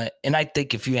 And I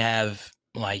think if you have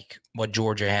like what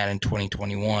Georgia had in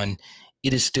 2021,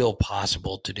 it is still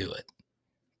possible to do it.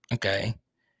 Okay.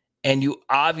 And you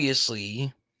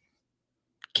obviously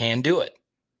can do it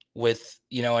with,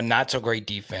 a not so great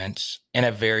defense and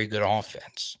a very good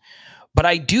offense. But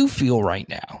I do feel right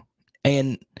now,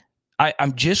 and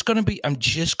I'm just gonna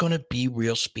be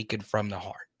real, speaking from the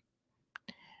heart.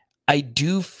 I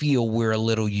do feel we're a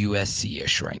little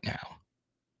USC-ish right now.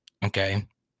 Okay.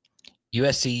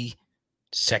 USC,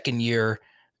 second year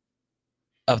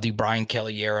of the Brian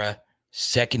Kelly era,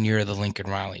 second year of the Lincoln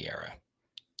Riley era.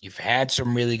 You've had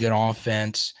some really good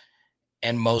offense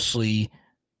and mostly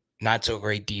not so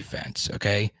great defense.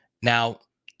 Okay. Now,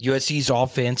 USC's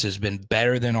offense has been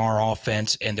better than our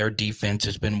offense, and their defense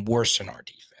has been worse than our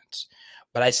defense.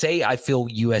 But I say I feel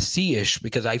USC-ish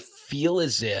because I feel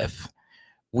as if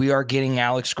we are getting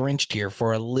Alex Grinch here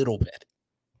for a little bit,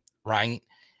 right?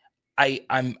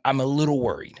 I'm a little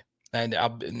worried, and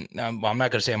I'm not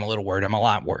going to say I'm a little worried. I'm a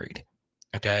lot worried.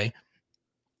 Okay,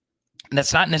 and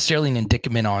that's not necessarily an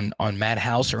indictment on Matt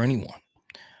House or anyone,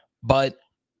 but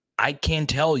I can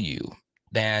tell you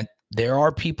that there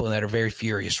are people that are very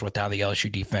furious with how the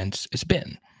LSU defense has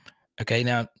been. Okay,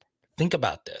 now think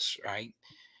about this, right?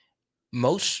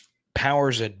 Most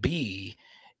powers that be,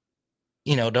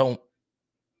 don't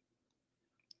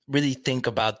really think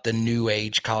about the new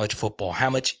age college football, how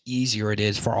much easier it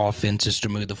is for offenses to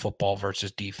move the football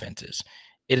versus defenses.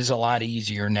 It is a lot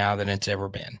easier now than it's ever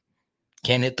been.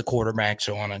 Can't hit the quarterback,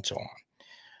 so on and so on.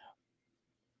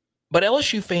 But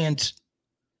LSU fans,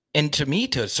 and to me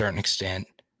to a certain extent,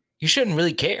 you shouldn't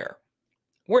really care.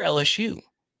 We're LSU.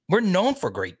 We're known for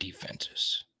great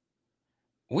defenses.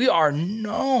 We are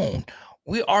known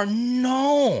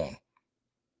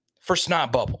for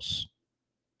snot bubbles.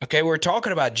 Okay, we're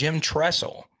talking about Jim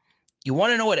Tressel. You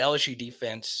want to know what LSU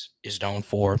defense is known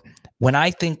for? When I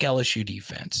think LSU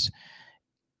defense,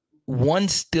 one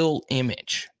still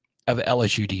image of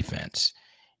LSU defense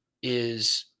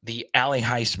is the Ali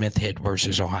Highsmith hit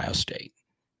versus Ohio State.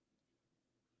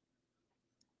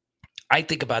 I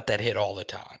think about that hit all the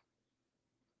time.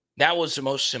 That was the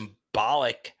most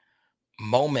symbolic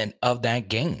moment of that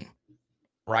game,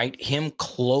 right? Him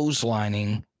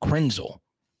clotheslining Krenzel.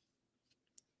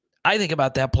 I think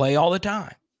about that play all the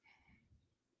time.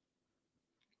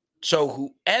 So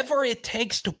whoever it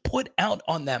takes to put out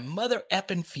on that mother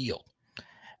effing field,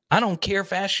 I don't care if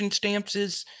Fashion Stamps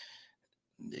is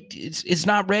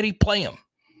not ready, play him.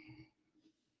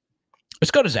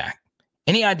 Let's go to Zach.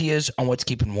 Any ideas on what's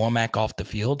keeping Womack off the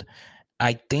field?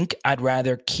 I think I'd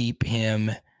rather keep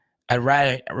him. I'd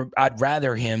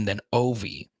rather him than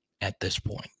Ovi at this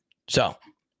point. So,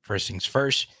 first things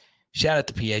first, shout out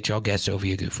to PHL guest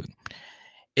Ovi Agufu.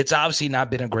 It's obviously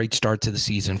not been a great start to the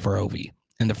season for Ovi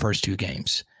in the first two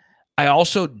games. I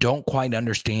also don't quite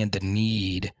understand the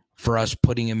need for us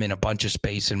putting him in a bunch of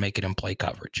space and making him play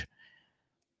coverage.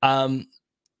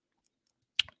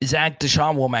 Zach,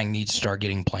 Deshaun Womack needs to start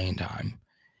getting playing time.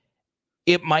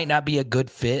 It might not be a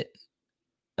good fit.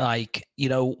 Like,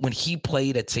 when he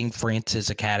played at St.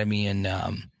 Francis Academy in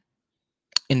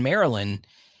Maryland,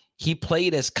 he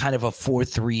played as kind of a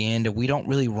 4-3 end, and we don't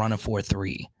really run a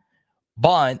 4-3.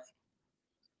 But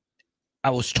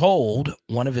I was told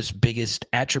one of his biggest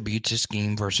attributes is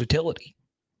scheme versatility.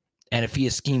 And if he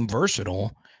is scheme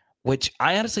versatile, which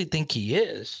I honestly think he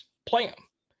is, play him.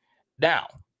 Now,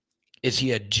 is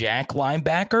he a jack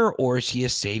linebacker or is he a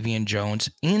Savion Jones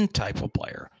in type of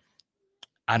player?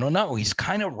 I don't know. He's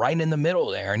kind of right in the middle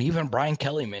there. And even Brian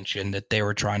Kelly mentioned that they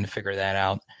were trying to figure that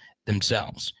out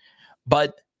themselves.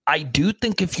 But I do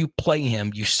think if you play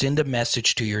him, you send a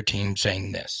message to your team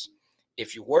saying this.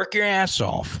 If you work your ass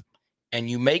off and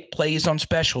you make plays on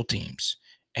special teams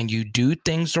and you do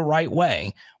things the right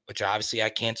way, which obviously I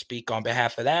can't speak on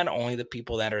behalf of that. Only the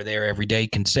people that are there every day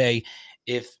can say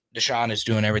if Deshaun is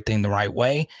doing everything the right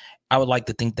way. I would like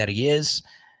to think that he is.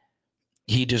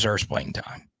 He deserves playing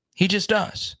time. He just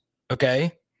does.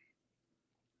 Okay?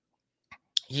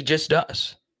 He just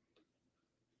does.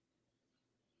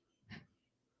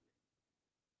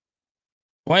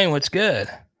 Wayne, what's good?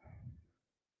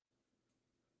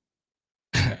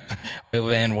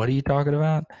 Man, what are you talking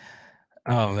about?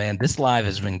 Oh, man, this live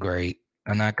has been great.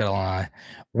 I'm not going to lie.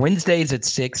 Wednesdays at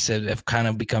 6 have kind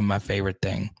of become my favorite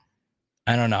thing.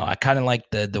 I don't know. I kind of like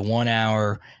the 1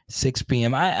 hour, 6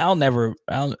 p.m. I don't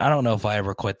know if I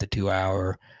ever quit the 2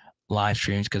 hour live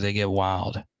streams because they get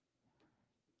wild.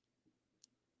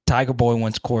 Tiger Boy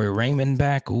wants Corey Raymond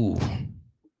back. Ooh.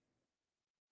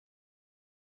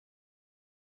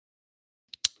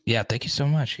 Yeah, thank you so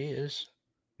much. He is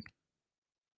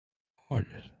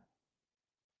gorgeous.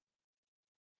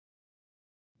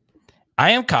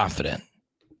 I am confident.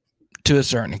 to a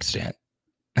certain extent.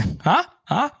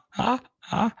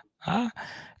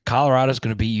 Colorado's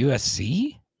going to be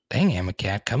USC? Dang,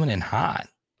 Amacat, coming in hot.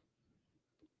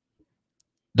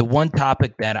 The one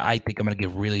topic that I think I'm going to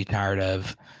get really tired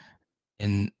of,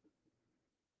 and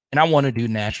I want to do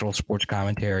national sports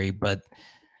commentary, but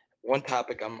one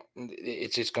topic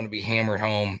it's just going to be hammered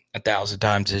home 1,000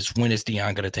 times is, when is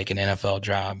Deion going to take an NFL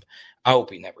job? I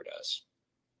hope he never does.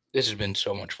 This has been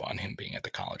so much fun, him being at the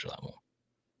college level.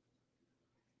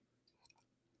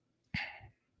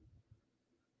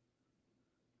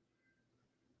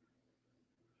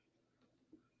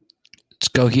 Let's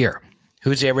go here.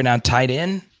 Who's ever now tight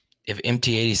end? If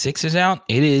MT86 is out,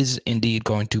 it is indeed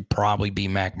going to probably be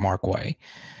Mac Markway.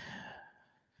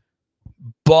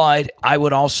 But I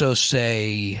would also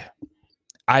say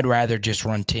I'd rather just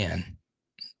run 10.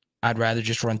 I'd rather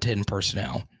just run 10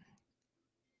 personnel.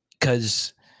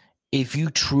 Because if you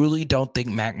truly don't think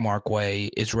Mac Markway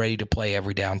is ready to play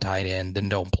every down tight end, then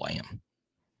don't play him.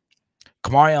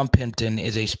 Kamarion Pimpton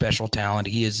is a special talent.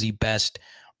 He is the best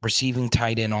receiving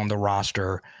tight end on the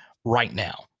roster right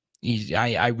now.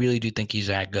 I really do think he's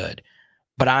that good.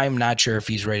 But I'm not sure if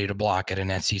he's ready to block at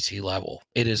an SEC level.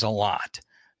 It is a lot.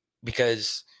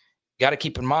 Because you got to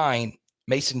keep in mind,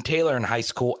 Mason Taylor in high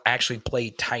school actually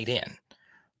played tight end.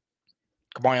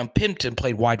 Kamarion Pimpton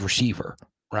played wide receiver,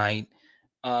 right?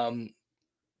 I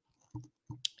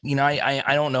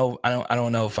don't know. I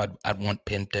don't know if I'd want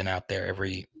Pimpton out there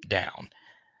every down.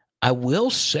 I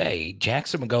will say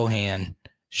Jackson McGohan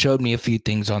showed me a few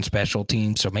things on special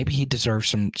teams, so maybe he deserves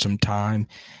some time.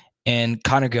 And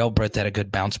Connor Gilbreth had a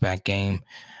good bounce back game.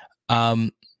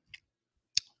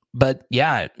 But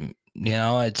yeah,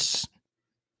 it's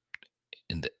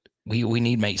we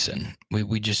need Mason.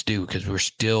 We just do, because we're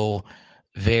still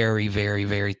very, very,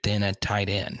 very thin at tight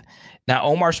end. Now,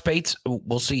 Omar Speights,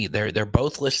 we'll see. They're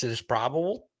both listed as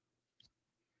probable.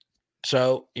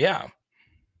 So, yeah.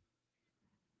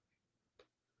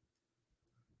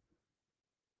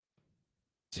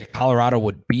 Colorado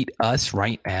would beat us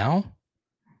right now.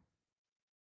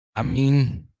 I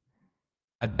mean,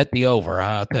 I bet the over.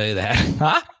 I'll tell you that.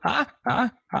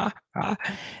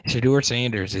 Shedeur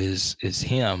Sanders is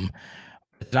him.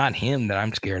 It's not him that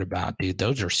I'm scared about, dude.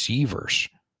 Those receivers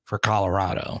for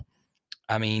Colorado.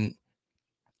 I mean,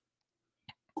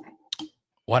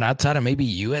 what, outside of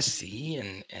maybe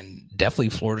USC and definitely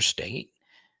Florida State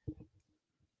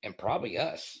and probably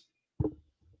us.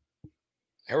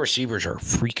 Our receivers are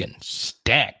freaking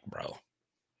stacked, bro.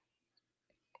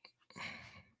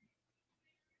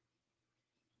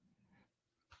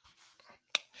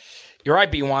 You're right,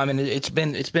 B. Wyman. It's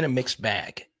been a mixed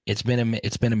bag. It's been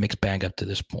a mixed bag up to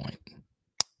this point.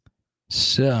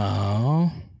 So,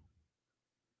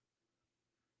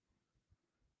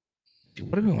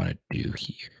 what do we want to do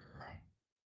here?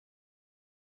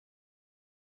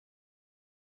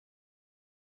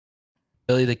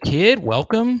 Billy the Kid,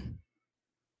 welcome.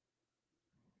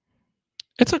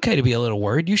 It's okay to be a little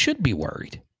worried. You should be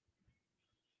worried.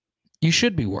 You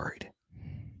should be worried.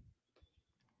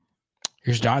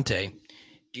 Here's Dante.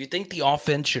 Do you think the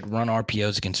offense should run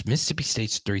RPOs against Mississippi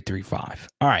State's 3-3-5?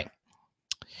 All right.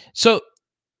 So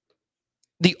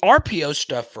the RPO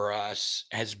stuff for us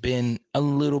has been a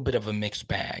little bit of a mixed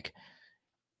bag.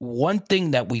 One thing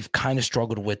that we've kind of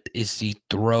struggled with is the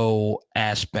throw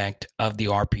aspect of the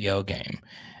RPO game.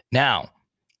 Now,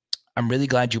 I'm really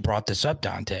glad you brought this up,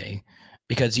 Dante,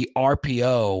 because the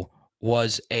RPO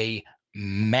was a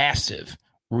massive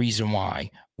reason why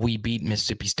we beat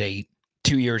Mississippi State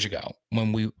 2 years ago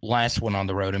when we last went on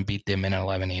the road and beat them in an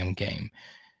 11 a.m. game.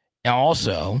 Now,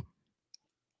 also,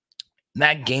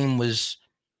 that game was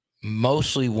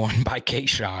mostly won by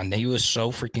Kayshawn. He was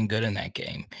so freaking good in that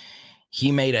game.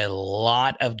 He made a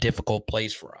lot of difficult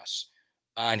plays for us.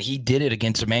 And he did it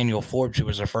against Emmanuel Forbes, who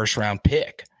was a first-round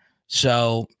pick.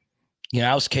 So,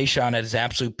 that was Kayshawn at his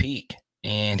absolute peak.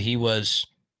 And he was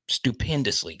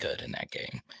stupendously good in that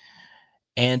game.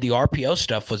 And the RPO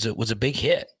stuff was a big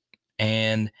hit.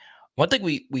 And one thing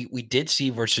we did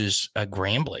see versus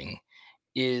Grambling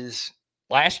is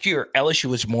last year LSU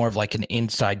was more of like an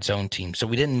inside zone team. So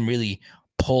we didn't really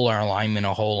pull our alignment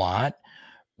a whole lot.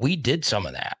 We did some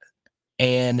of that.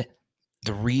 And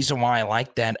the reason why I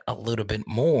like that a little bit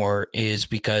more is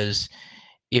because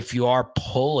if you are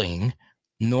pulling,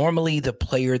 normally the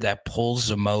player that pulls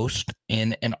the most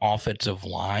in an offensive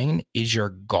line is your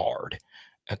guard.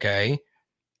 Okay.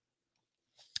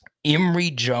 Emory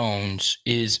Jones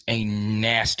is a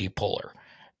nasty puller.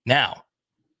 Now,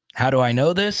 how do I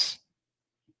know this?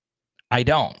 I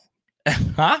don't.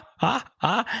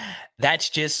 That's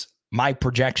just my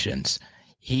projections.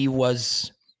 He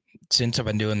was since I've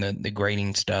been doing the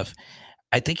grading stuff,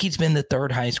 I think he's been the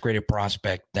third highest graded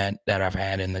prospect that I've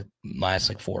had in the last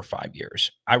like 4 or 5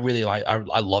 years. I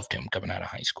loved him coming out of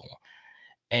high school.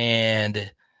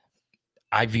 And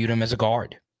I viewed him as a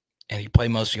guard. And he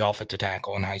played mostly offensive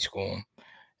tackle in high school.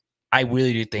 I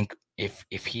really do think if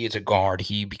he is a guard,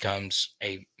 he becomes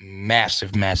a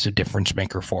massive, massive difference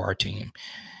maker for our team.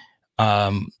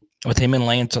 With him and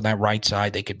Lance on that right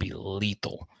side, they could be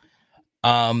lethal.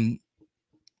 Also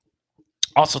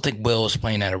think Will is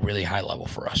playing at a really high level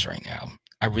for us right now.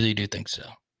 I really do think so.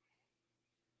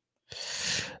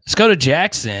 Let's go to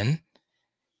Jackson.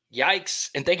 Yikes.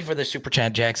 And thank you for the super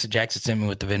chat, Jackson. Jackson sent me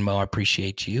with the Venmo. I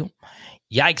appreciate you.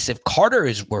 Yikes. If Carter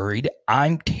is worried,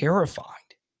 I'm terrified.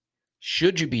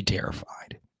 Should you be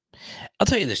terrified? I'll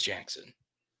tell you this, Jackson.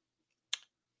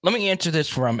 Let me answer this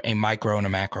from a micro and a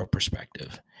macro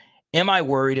perspective. Am I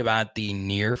worried about the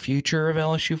near future of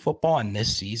LSU football in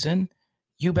this season?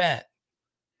 You bet.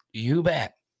 You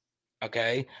bet.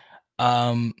 Okay.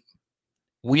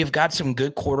 We have got some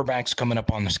good quarterbacks coming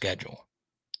up on the schedule.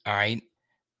 All right.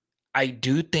 I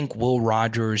do think Will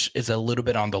Rogers is a little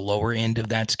bit on the lower end of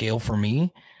that scale for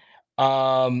me.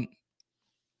 But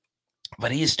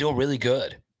he is still really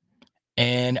good.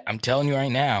 And I'm telling you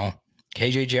right now,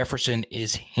 KJ Jefferson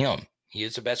is him. He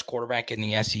is the best quarterback in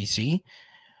the SEC.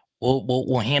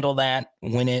 We'll handle that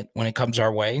when it comes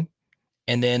our way.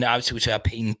 And then obviously we have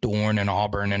Peyton Thorne and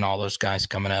Auburn and all those guys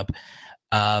coming up.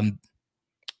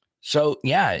 So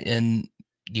yeah, and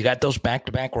you got those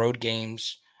back-to-back road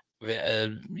games.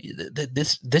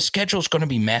 This schedule is going to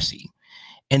be messy.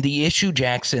 And the issue,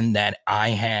 Jackson, that I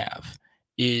have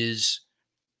is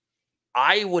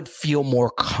I would feel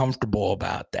more comfortable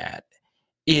about that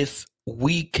if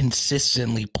we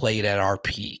consistently played at our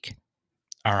peak.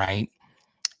 All right.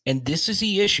 And this is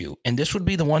the issue. And this would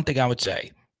be the one thing I would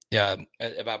say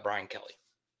about Brian Kelly.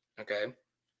 Okay.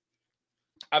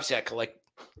 Obviously, I collect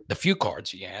the few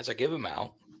cards he has. I give them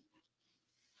out.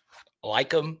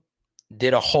 Like him.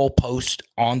 Did a whole post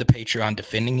on the Patreon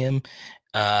defending him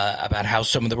about how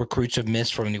some of the recruits have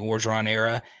missed from the Orgeron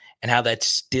era and how that's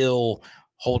still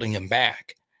holding him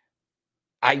back.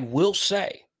 I will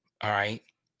say, all right,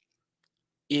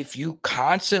 if you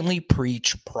constantly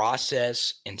preach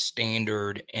process and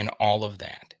standard and all of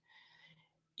that,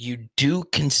 you do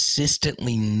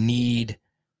consistently need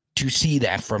to see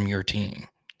that from your team.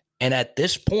 And at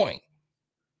this point,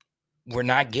 we're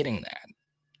not getting that.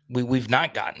 We've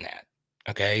not gotten that.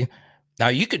 Okay. Now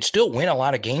you could still win a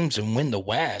lot of games and win the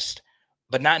West,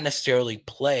 but not necessarily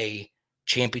play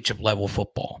championship level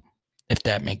football, if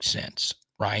that makes sense.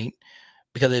 Right.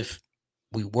 Because if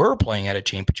we were playing at a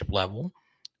championship level,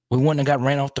 we wouldn't have got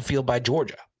ran off the field by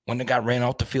Georgia. Wouldn't have got ran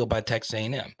off the field by Texas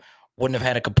A&M. Wouldn't have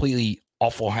had a completely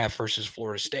awful half versus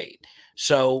Florida State.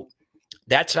 So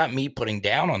that's not me putting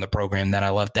down on the program that I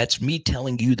love. That's me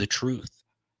telling you the truth.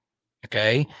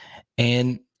 Okay.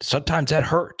 And sometimes that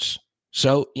hurts.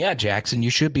 So, yeah, Jackson, you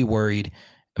should be worried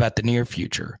about the near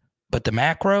future. But the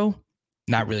macro,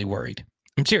 not really worried.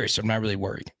 I'm serious. I'm not really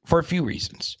worried for a few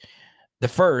reasons. The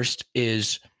first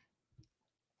is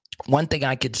one thing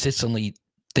I consistently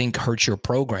think hurts your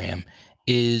program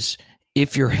is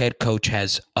if your head coach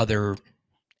has other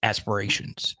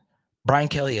aspirations. Brian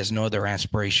Kelly has no other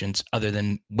aspirations other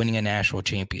than winning a national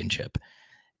championship.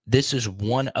 This is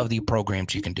one of the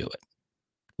programs you can do it.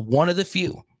 One of the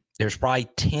few. There's probably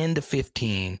 10 to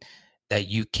 15 that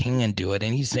you can do it,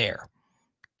 and he's there.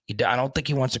 I don't think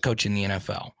he wants to coach in the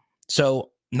NFL.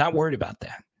 So not worried about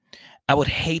that. I would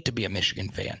hate to be a Michigan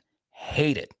fan.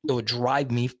 Hate it. It would drive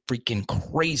me freaking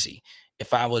crazy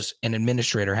if I was an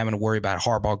administrator having to worry about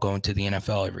Harbaugh going to the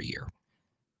NFL every year.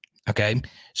 Okay?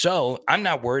 So I'm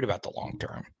not worried about the long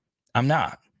term. I'm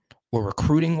not. We're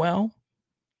recruiting well.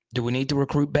 Do we need to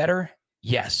recruit better?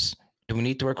 Yes. Do we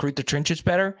need to recruit the trenches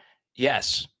better?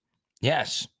 Yes.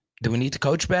 Yes. Do we need to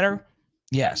coach better?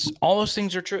 Yes. All those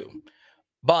things are true.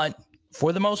 But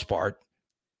for the most part,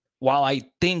 while I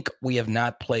think we have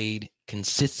not played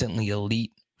consistently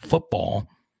elite football,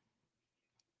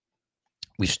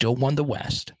 we still won the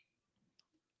West.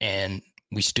 And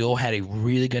we still had a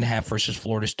really good half versus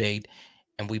Florida State.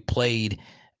 And we played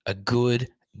a good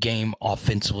game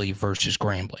offensively versus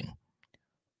Grambling.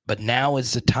 But now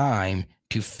is the time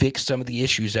to fix some of the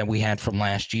issues that we had from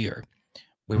last year.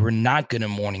 We were not good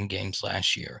in morning games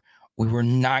last year. We were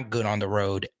not good on the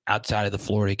road outside of the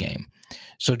Florida game.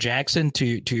 So, Jackson,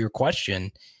 to your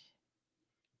question,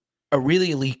 a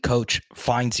really elite coach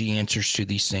finds the answers to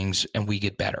these things, and we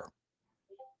get better.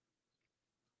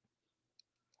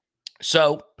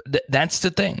 So that's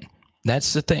the thing.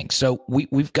 That's the thing. So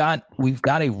we've got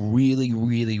a really,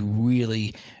 really,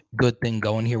 really good thing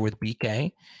going here with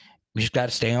BK. We just got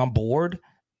to stay on board,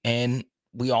 and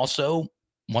we also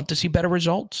want to see better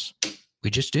results. We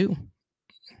just do.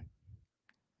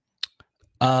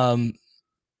 And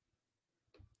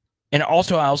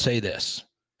also, I'll say this,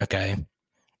 okay?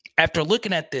 After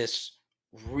looking at this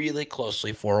really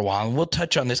closely for a while, and we'll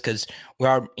touch on this because we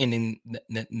are in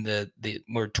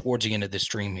we're towards the end of the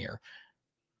stream here.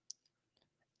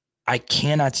 I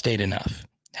cannot state enough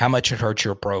how much it hurts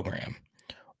your program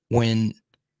when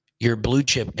your blue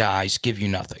chip guys give you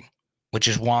nothing, which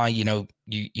is why,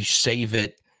 you save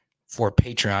it for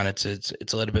Patreon.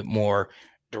 It's a little bit more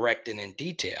direct and in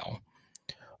detail,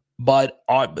 but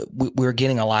we're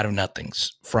getting a lot of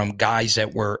nothings from guys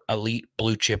that were elite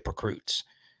blue chip recruits.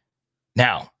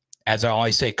 Now, as I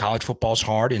always say, college football is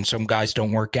hard and some guys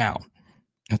don't work out.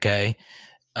 Okay.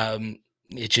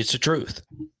 It's just the truth.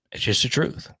 It's just the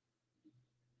truth.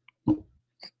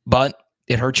 But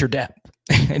it hurts your depth.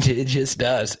 It just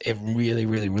does. It really,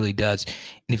 really, really does.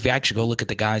 And if you actually go look at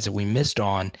the guys that we missed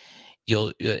on,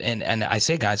 you'll and I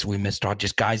say guys that we missed on,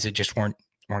 just guys that just weren't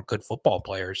good football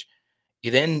players.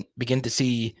 You then begin to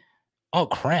see, oh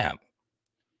crap,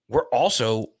 we're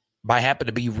also happen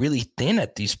to be really thin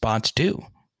at these spots too.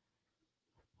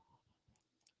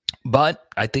 But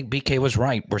I think BK was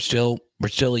right. We're still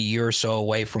a year or so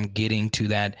away from getting to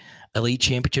that elite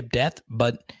championship depth,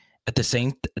 but at the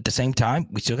same time,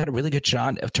 we still got a really good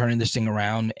shot of turning this thing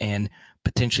around and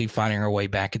potentially finding our way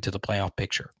back into the playoff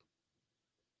picture.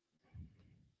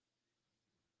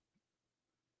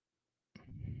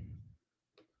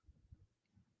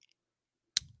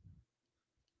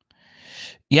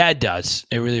 Yeah, it does.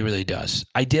 It really, really does.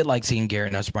 I did like seeing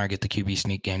Garrett Nussmeier get the QB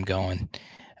sneak game going.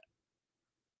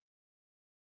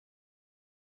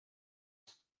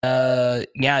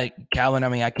 Yeah, Calvin,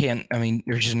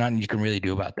 there's just nothing you can really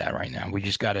do about that right now. We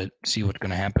just got to see what's going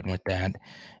to happen with that.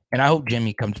 And I hope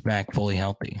Jimmy comes back fully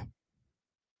healthy.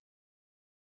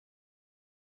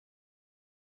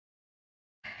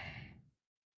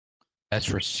 That's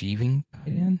receiving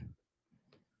again.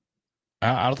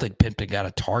 I don't think Pimpton got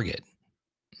a target.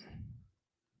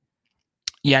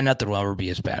 Yeah, nothing will ever be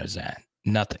as bad as that.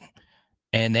 Nothing.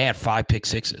 And they had 5 pick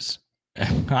sixes.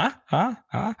 But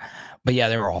yeah,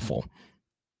 they were awful.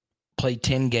 Played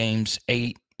 10 games,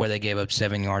 8 where they gave up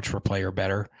 7 yards per play or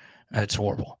better. That's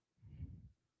horrible.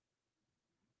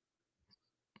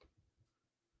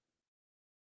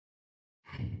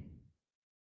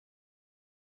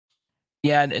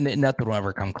 Yeah, and nothing will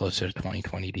ever come close to the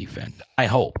 2020 defense. I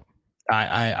hope.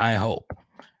 I hope.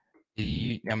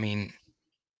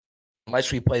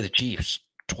 Unless we play the Chiefs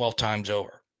 12 times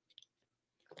over.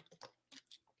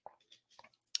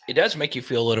 It does make you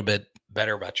feel a little bit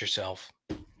better about yourself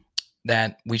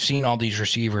that we've seen all these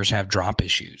receivers have drop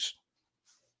issues.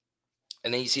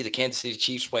 And then you see the Kansas City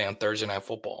Chiefs play on Thursday Night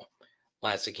Football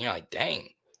last week. You're like, dang,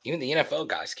 even the NFL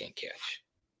guys can't catch.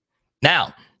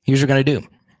 Now, here's what we're going to do.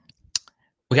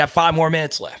 We got 5 more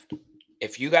minutes left.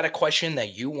 If you got a question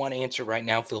that you want to answer right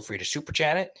now, feel free to super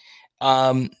chat it.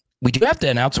 We do have to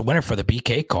announce a winner for the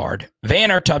BK card. Van,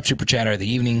 our top super chatter of the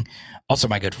evening. Also,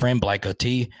 my good friend, Blake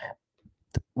O.T.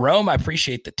 Rome, I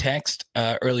appreciate the text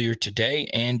earlier today,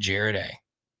 and Jared A.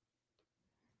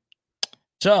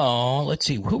 So, let's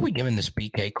see. Who are we giving this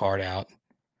BK card out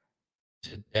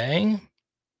today?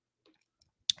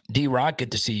 D-Rock,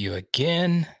 good to see you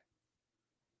again.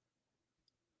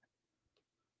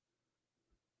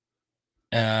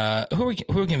 Who are we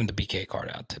giving the BK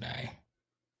card out today?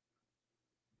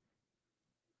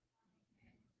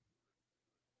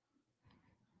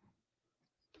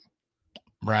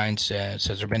 Brian says,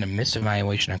 has there been a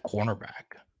misevaluation at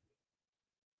cornerback?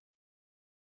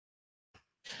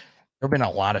 There have been a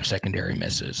lot of secondary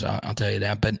misses, I'll tell you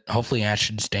that. But hopefully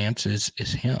Ashton Stamps is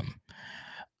him.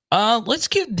 Let's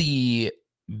give the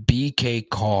BK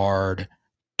card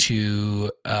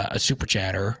to a super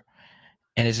chatter.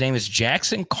 And his name is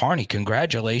Jackson Carney.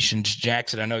 Congratulations,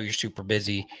 Jackson. I know you're super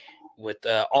busy with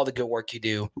all the good work you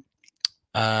do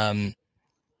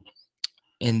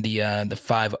in the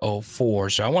 504.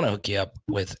 So I want to hook you up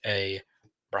with a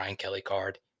Brian Kelly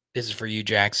card. This is for you,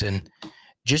 Jackson.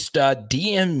 Just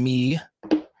DM me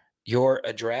your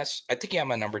address. I think you have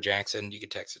my number, Jackson. You can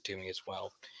text it to me as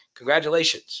well.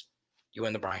 Congratulations. You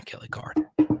win the Brian Kelly card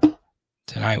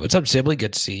tonight. What's up, Sibley?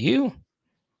 Good to see you.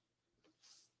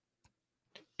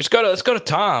 Let's go to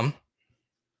Tom.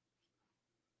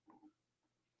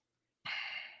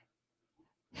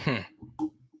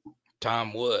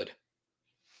 Tom Wood.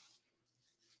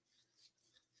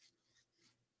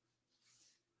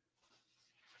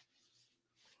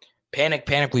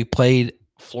 Panic. We played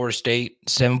Florida State,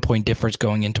 7-point difference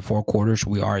going into 4 quarters.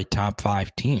 We are a top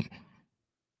 5 team.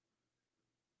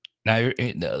 Now,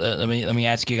 let me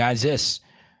ask you guys this.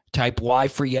 Type Y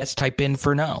for yes, type in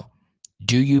for no.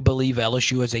 Do you believe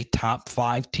LSU is a top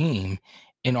 5 team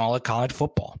in all of college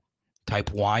football?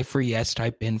 Type Y for yes,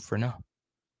 type in for no.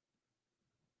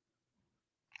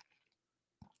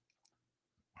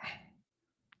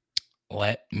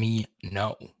 Let me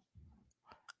know.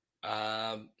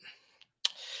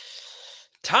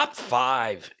 Top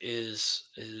 5 is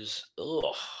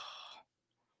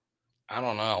I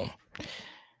don't know.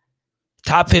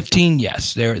 Top 15,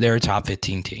 yes, they're a top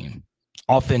 15 team.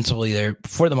 Offensively, they're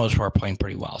for the most part playing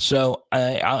pretty well. So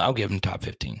I'll give them top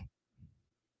 15.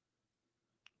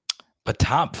 But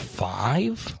top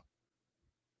 5?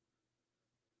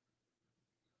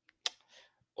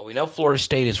 Well, we know Florida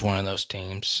State is one of those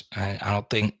teams. I don't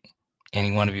think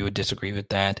any one of you would disagree with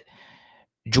that.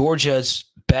 Georgia's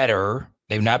better.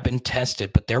 They've not been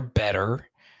tested, but they're better.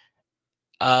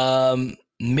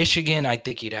 Michigan, I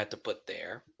think you'd have to put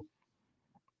there.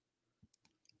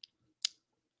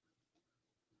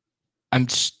 I'm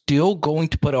still going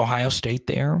to put Ohio State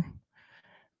there.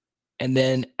 And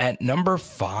then at number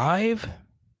 5,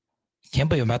 can't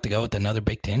believe I'm about to go with another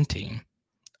Big Ten team.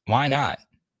 Why not?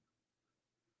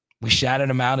 We shouted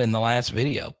them out in the last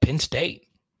video. Penn State.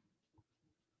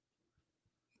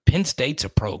 Penn State's a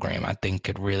program I think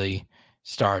could really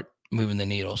start moving the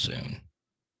needle soon.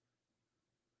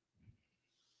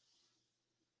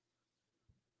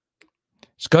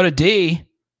 Let's go to D.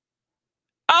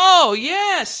 Oh,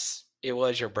 yes. It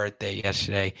was your birthday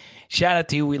yesterday. Shout out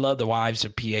to you. We love the wives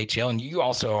of PHL. And you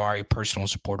also are a personal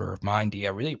supporter of mine, D.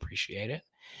 I really appreciate it.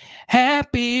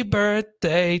 Happy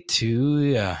birthday to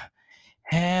you.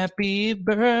 Happy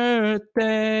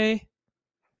birthday.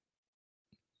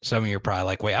 Some of you are probably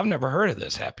like, wait, I've never heard of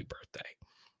this happy birthday.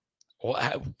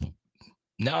 Well,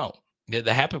 no.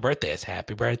 The happy birthday is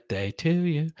happy birthday to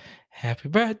you. Happy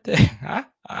birthday.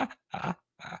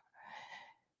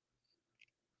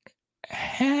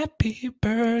 Happy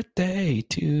birthday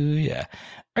to you.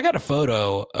 I got a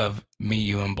photo of me,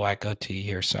 you, and Black OT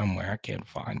here somewhere. I can't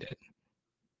find it.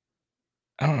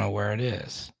 I don't know where it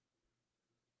is.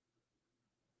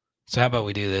 So how about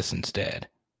we do this instead?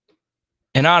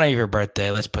 In honor of your birthday,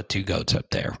 let's put 2 goats up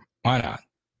there. Why not?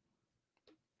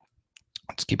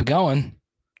 Let's keep it going.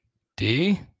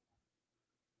 D.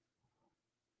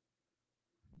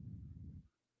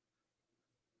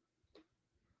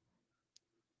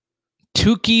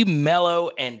 Tukey,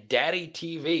 Mello, and Daddy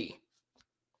TV.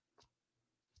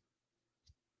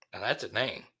 Now that's a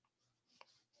name.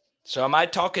 So am I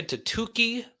talking to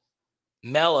Tukey,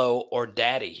 Mello, or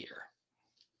Daddy here?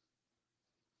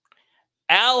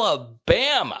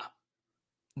 Alabama,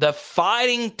 the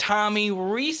Fighting Tommy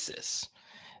Reeses.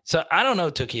 So I don't know,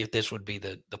 Tukey, if this would be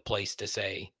the place to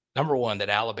say, number one, that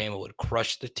Alabama would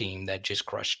crush the team that just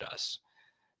crushed us.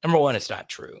 Number one, it's not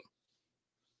true.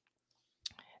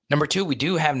 Number 2, we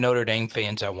do have Notre Dame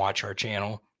fans that watch our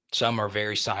channel. Some are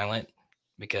very silent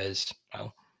because,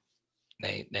 well,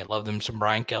 they love them some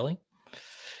Brian Kelly.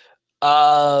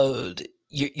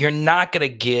 You're not going to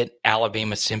get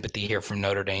Alabama sympathy here from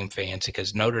Notre Dame fans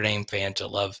because Notre Dame fans will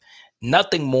love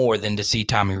nothing more than to see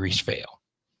Tommy Rees fail.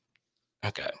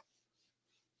 Okay.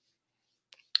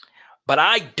 But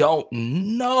I don't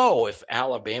know if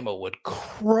Alabama would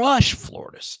crush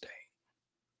Florida State.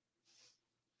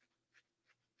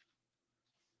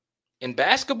 In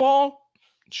basketball?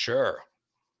 Sure.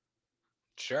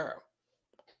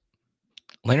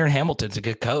 Leonard Hamilton's a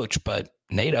good coach, but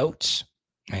Nate Oates,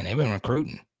 man, they've been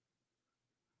recruiting.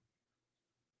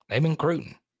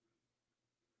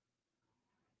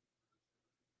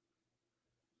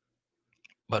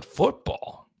 But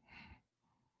football,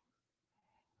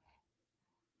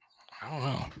 I don't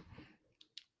know.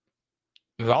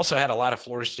 We've also had a lot of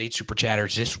Florida State super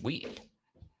chatters this week.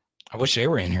 I wish they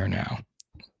were in here now.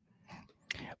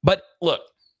 But look,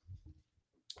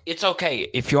 it's okay.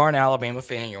 If you are an Alabama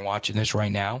fan and you're watching this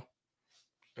right now,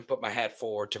 I put my hat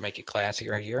forward to make it classy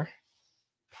right here.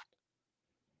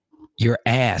 Your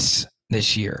ass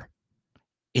this year.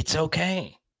 It's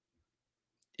okay.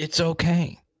 It's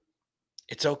okay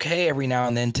every now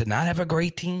and then to not have a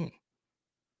great team.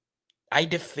 I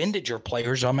defended your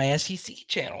players on my SEC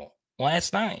channel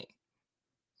last night.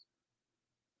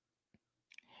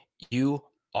 You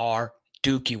are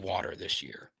dookie water this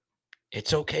year.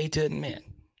 It's okay to admit.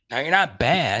 Now, you're not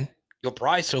bad. You'll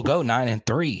probably still go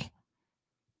 9-3.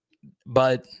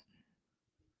 But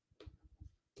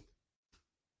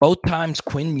both times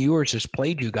Quinn Ewers has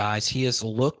played you guys, he has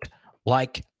looked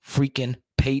like freaking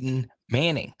Peyton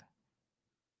Manning.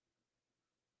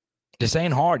 This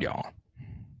ain't hard, y'all.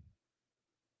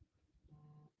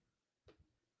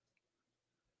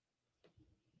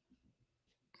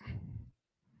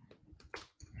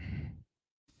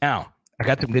 Now, I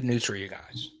got some good news for you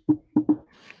guys.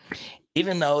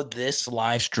 Even though this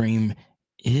live stream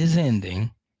is ending,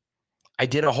 I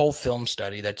did a whole film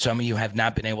study that some of you have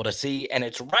not been able to see, and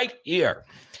it's right here.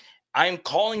 I'm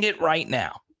calling it right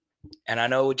now. And I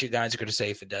know what you guys are going to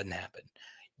say if it doesn't happen.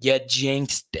 You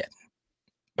jinxed it.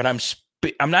 But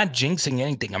I'm not jinxing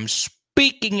anything. I'm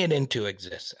speaking it into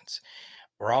existence.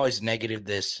 We're always negative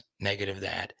this, negative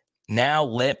that. Now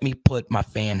let me put my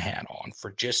fan hat on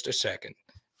for just a second.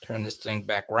 Turn this thing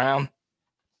back around.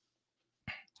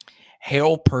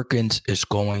 Harold Perkins is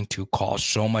going to cause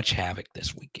so much havoc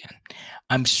this weekend.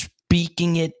 I'm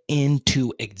speaking it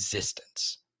into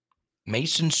existence.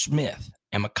 Mason Smith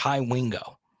and Mekhi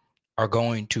Wingo are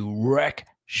going to wreck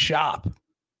shop.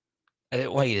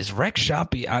 Wait, is wreck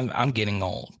shop? I'm getting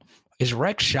old. Is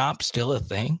wreck shop still a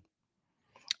thing?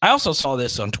 I also saw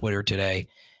this on Twitter today,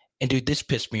 and dude, this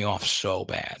pissed me off so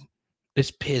bad.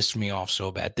 This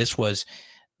was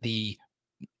the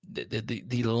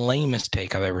lamest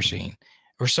take I've ever seen.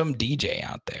 Or some DJ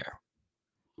out there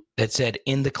that said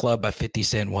 "In the Club" by 50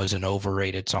 Cent was an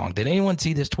overrated song. Did anyone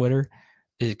see this Twitter?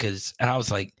 And I was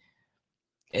like,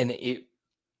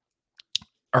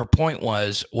 our point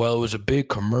was, well, it was a big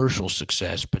commercial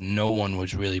success, but no one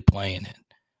was really playing it.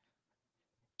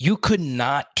 You could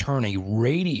not turn a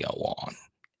radio on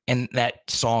and that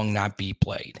song not be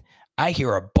played. I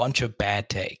hear a bunch of bad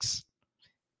takes,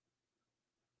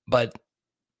 but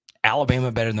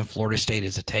Alabama better than Florida State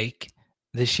is a take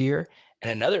this year,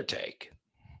 and another take.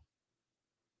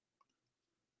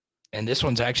 And this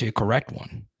one's actually a correct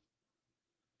one.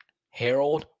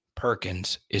 Harold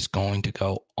Perkins is going to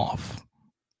go off.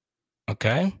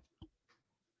 Okay?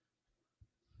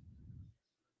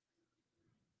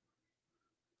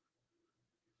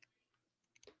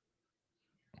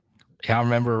 Y'all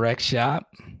remember Rex Shop?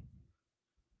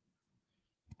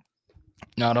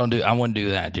 No, I wouldn't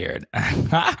do that, Jared.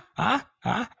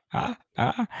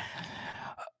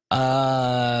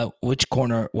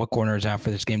 What corner is out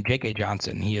for this game? J.K.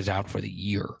 Johnson, he is out for the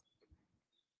year.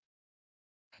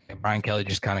 And Brian Kelly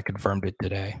just kind of confirmed it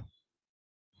today.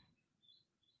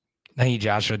 Thank you,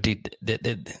 Joshua.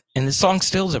 And the song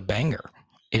still is a banger.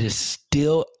 It is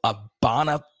still a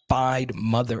bona fide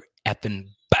mother effing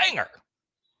banger.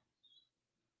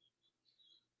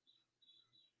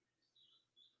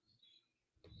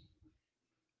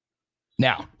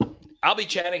 Now, I'll be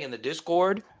chatting in the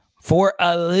Discord for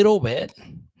a little bit.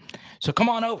 So come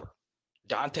on over.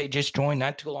 Dante just joined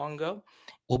not too long ago.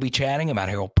 We'll be chatting about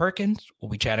Harold Perkins. We'll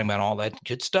be chatting about all that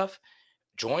good stuff.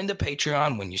 Join the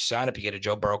Patreon. When you sign up, you get a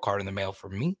Joe Burrow card in the mail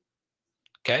from me.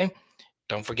 Okay?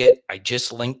 Don't forget, I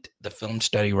just linked the film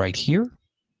study right here.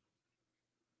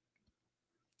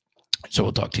 So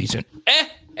we'll talk to you soon.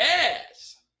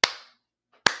 Yes!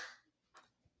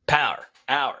 Power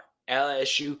Hour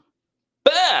LSU.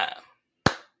 Bam!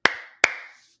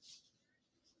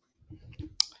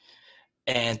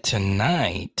 And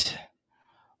tonight,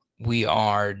 we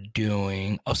are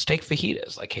doing steak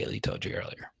fajitas, like Haley told you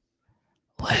earlier.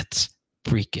 Let's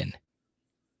freaking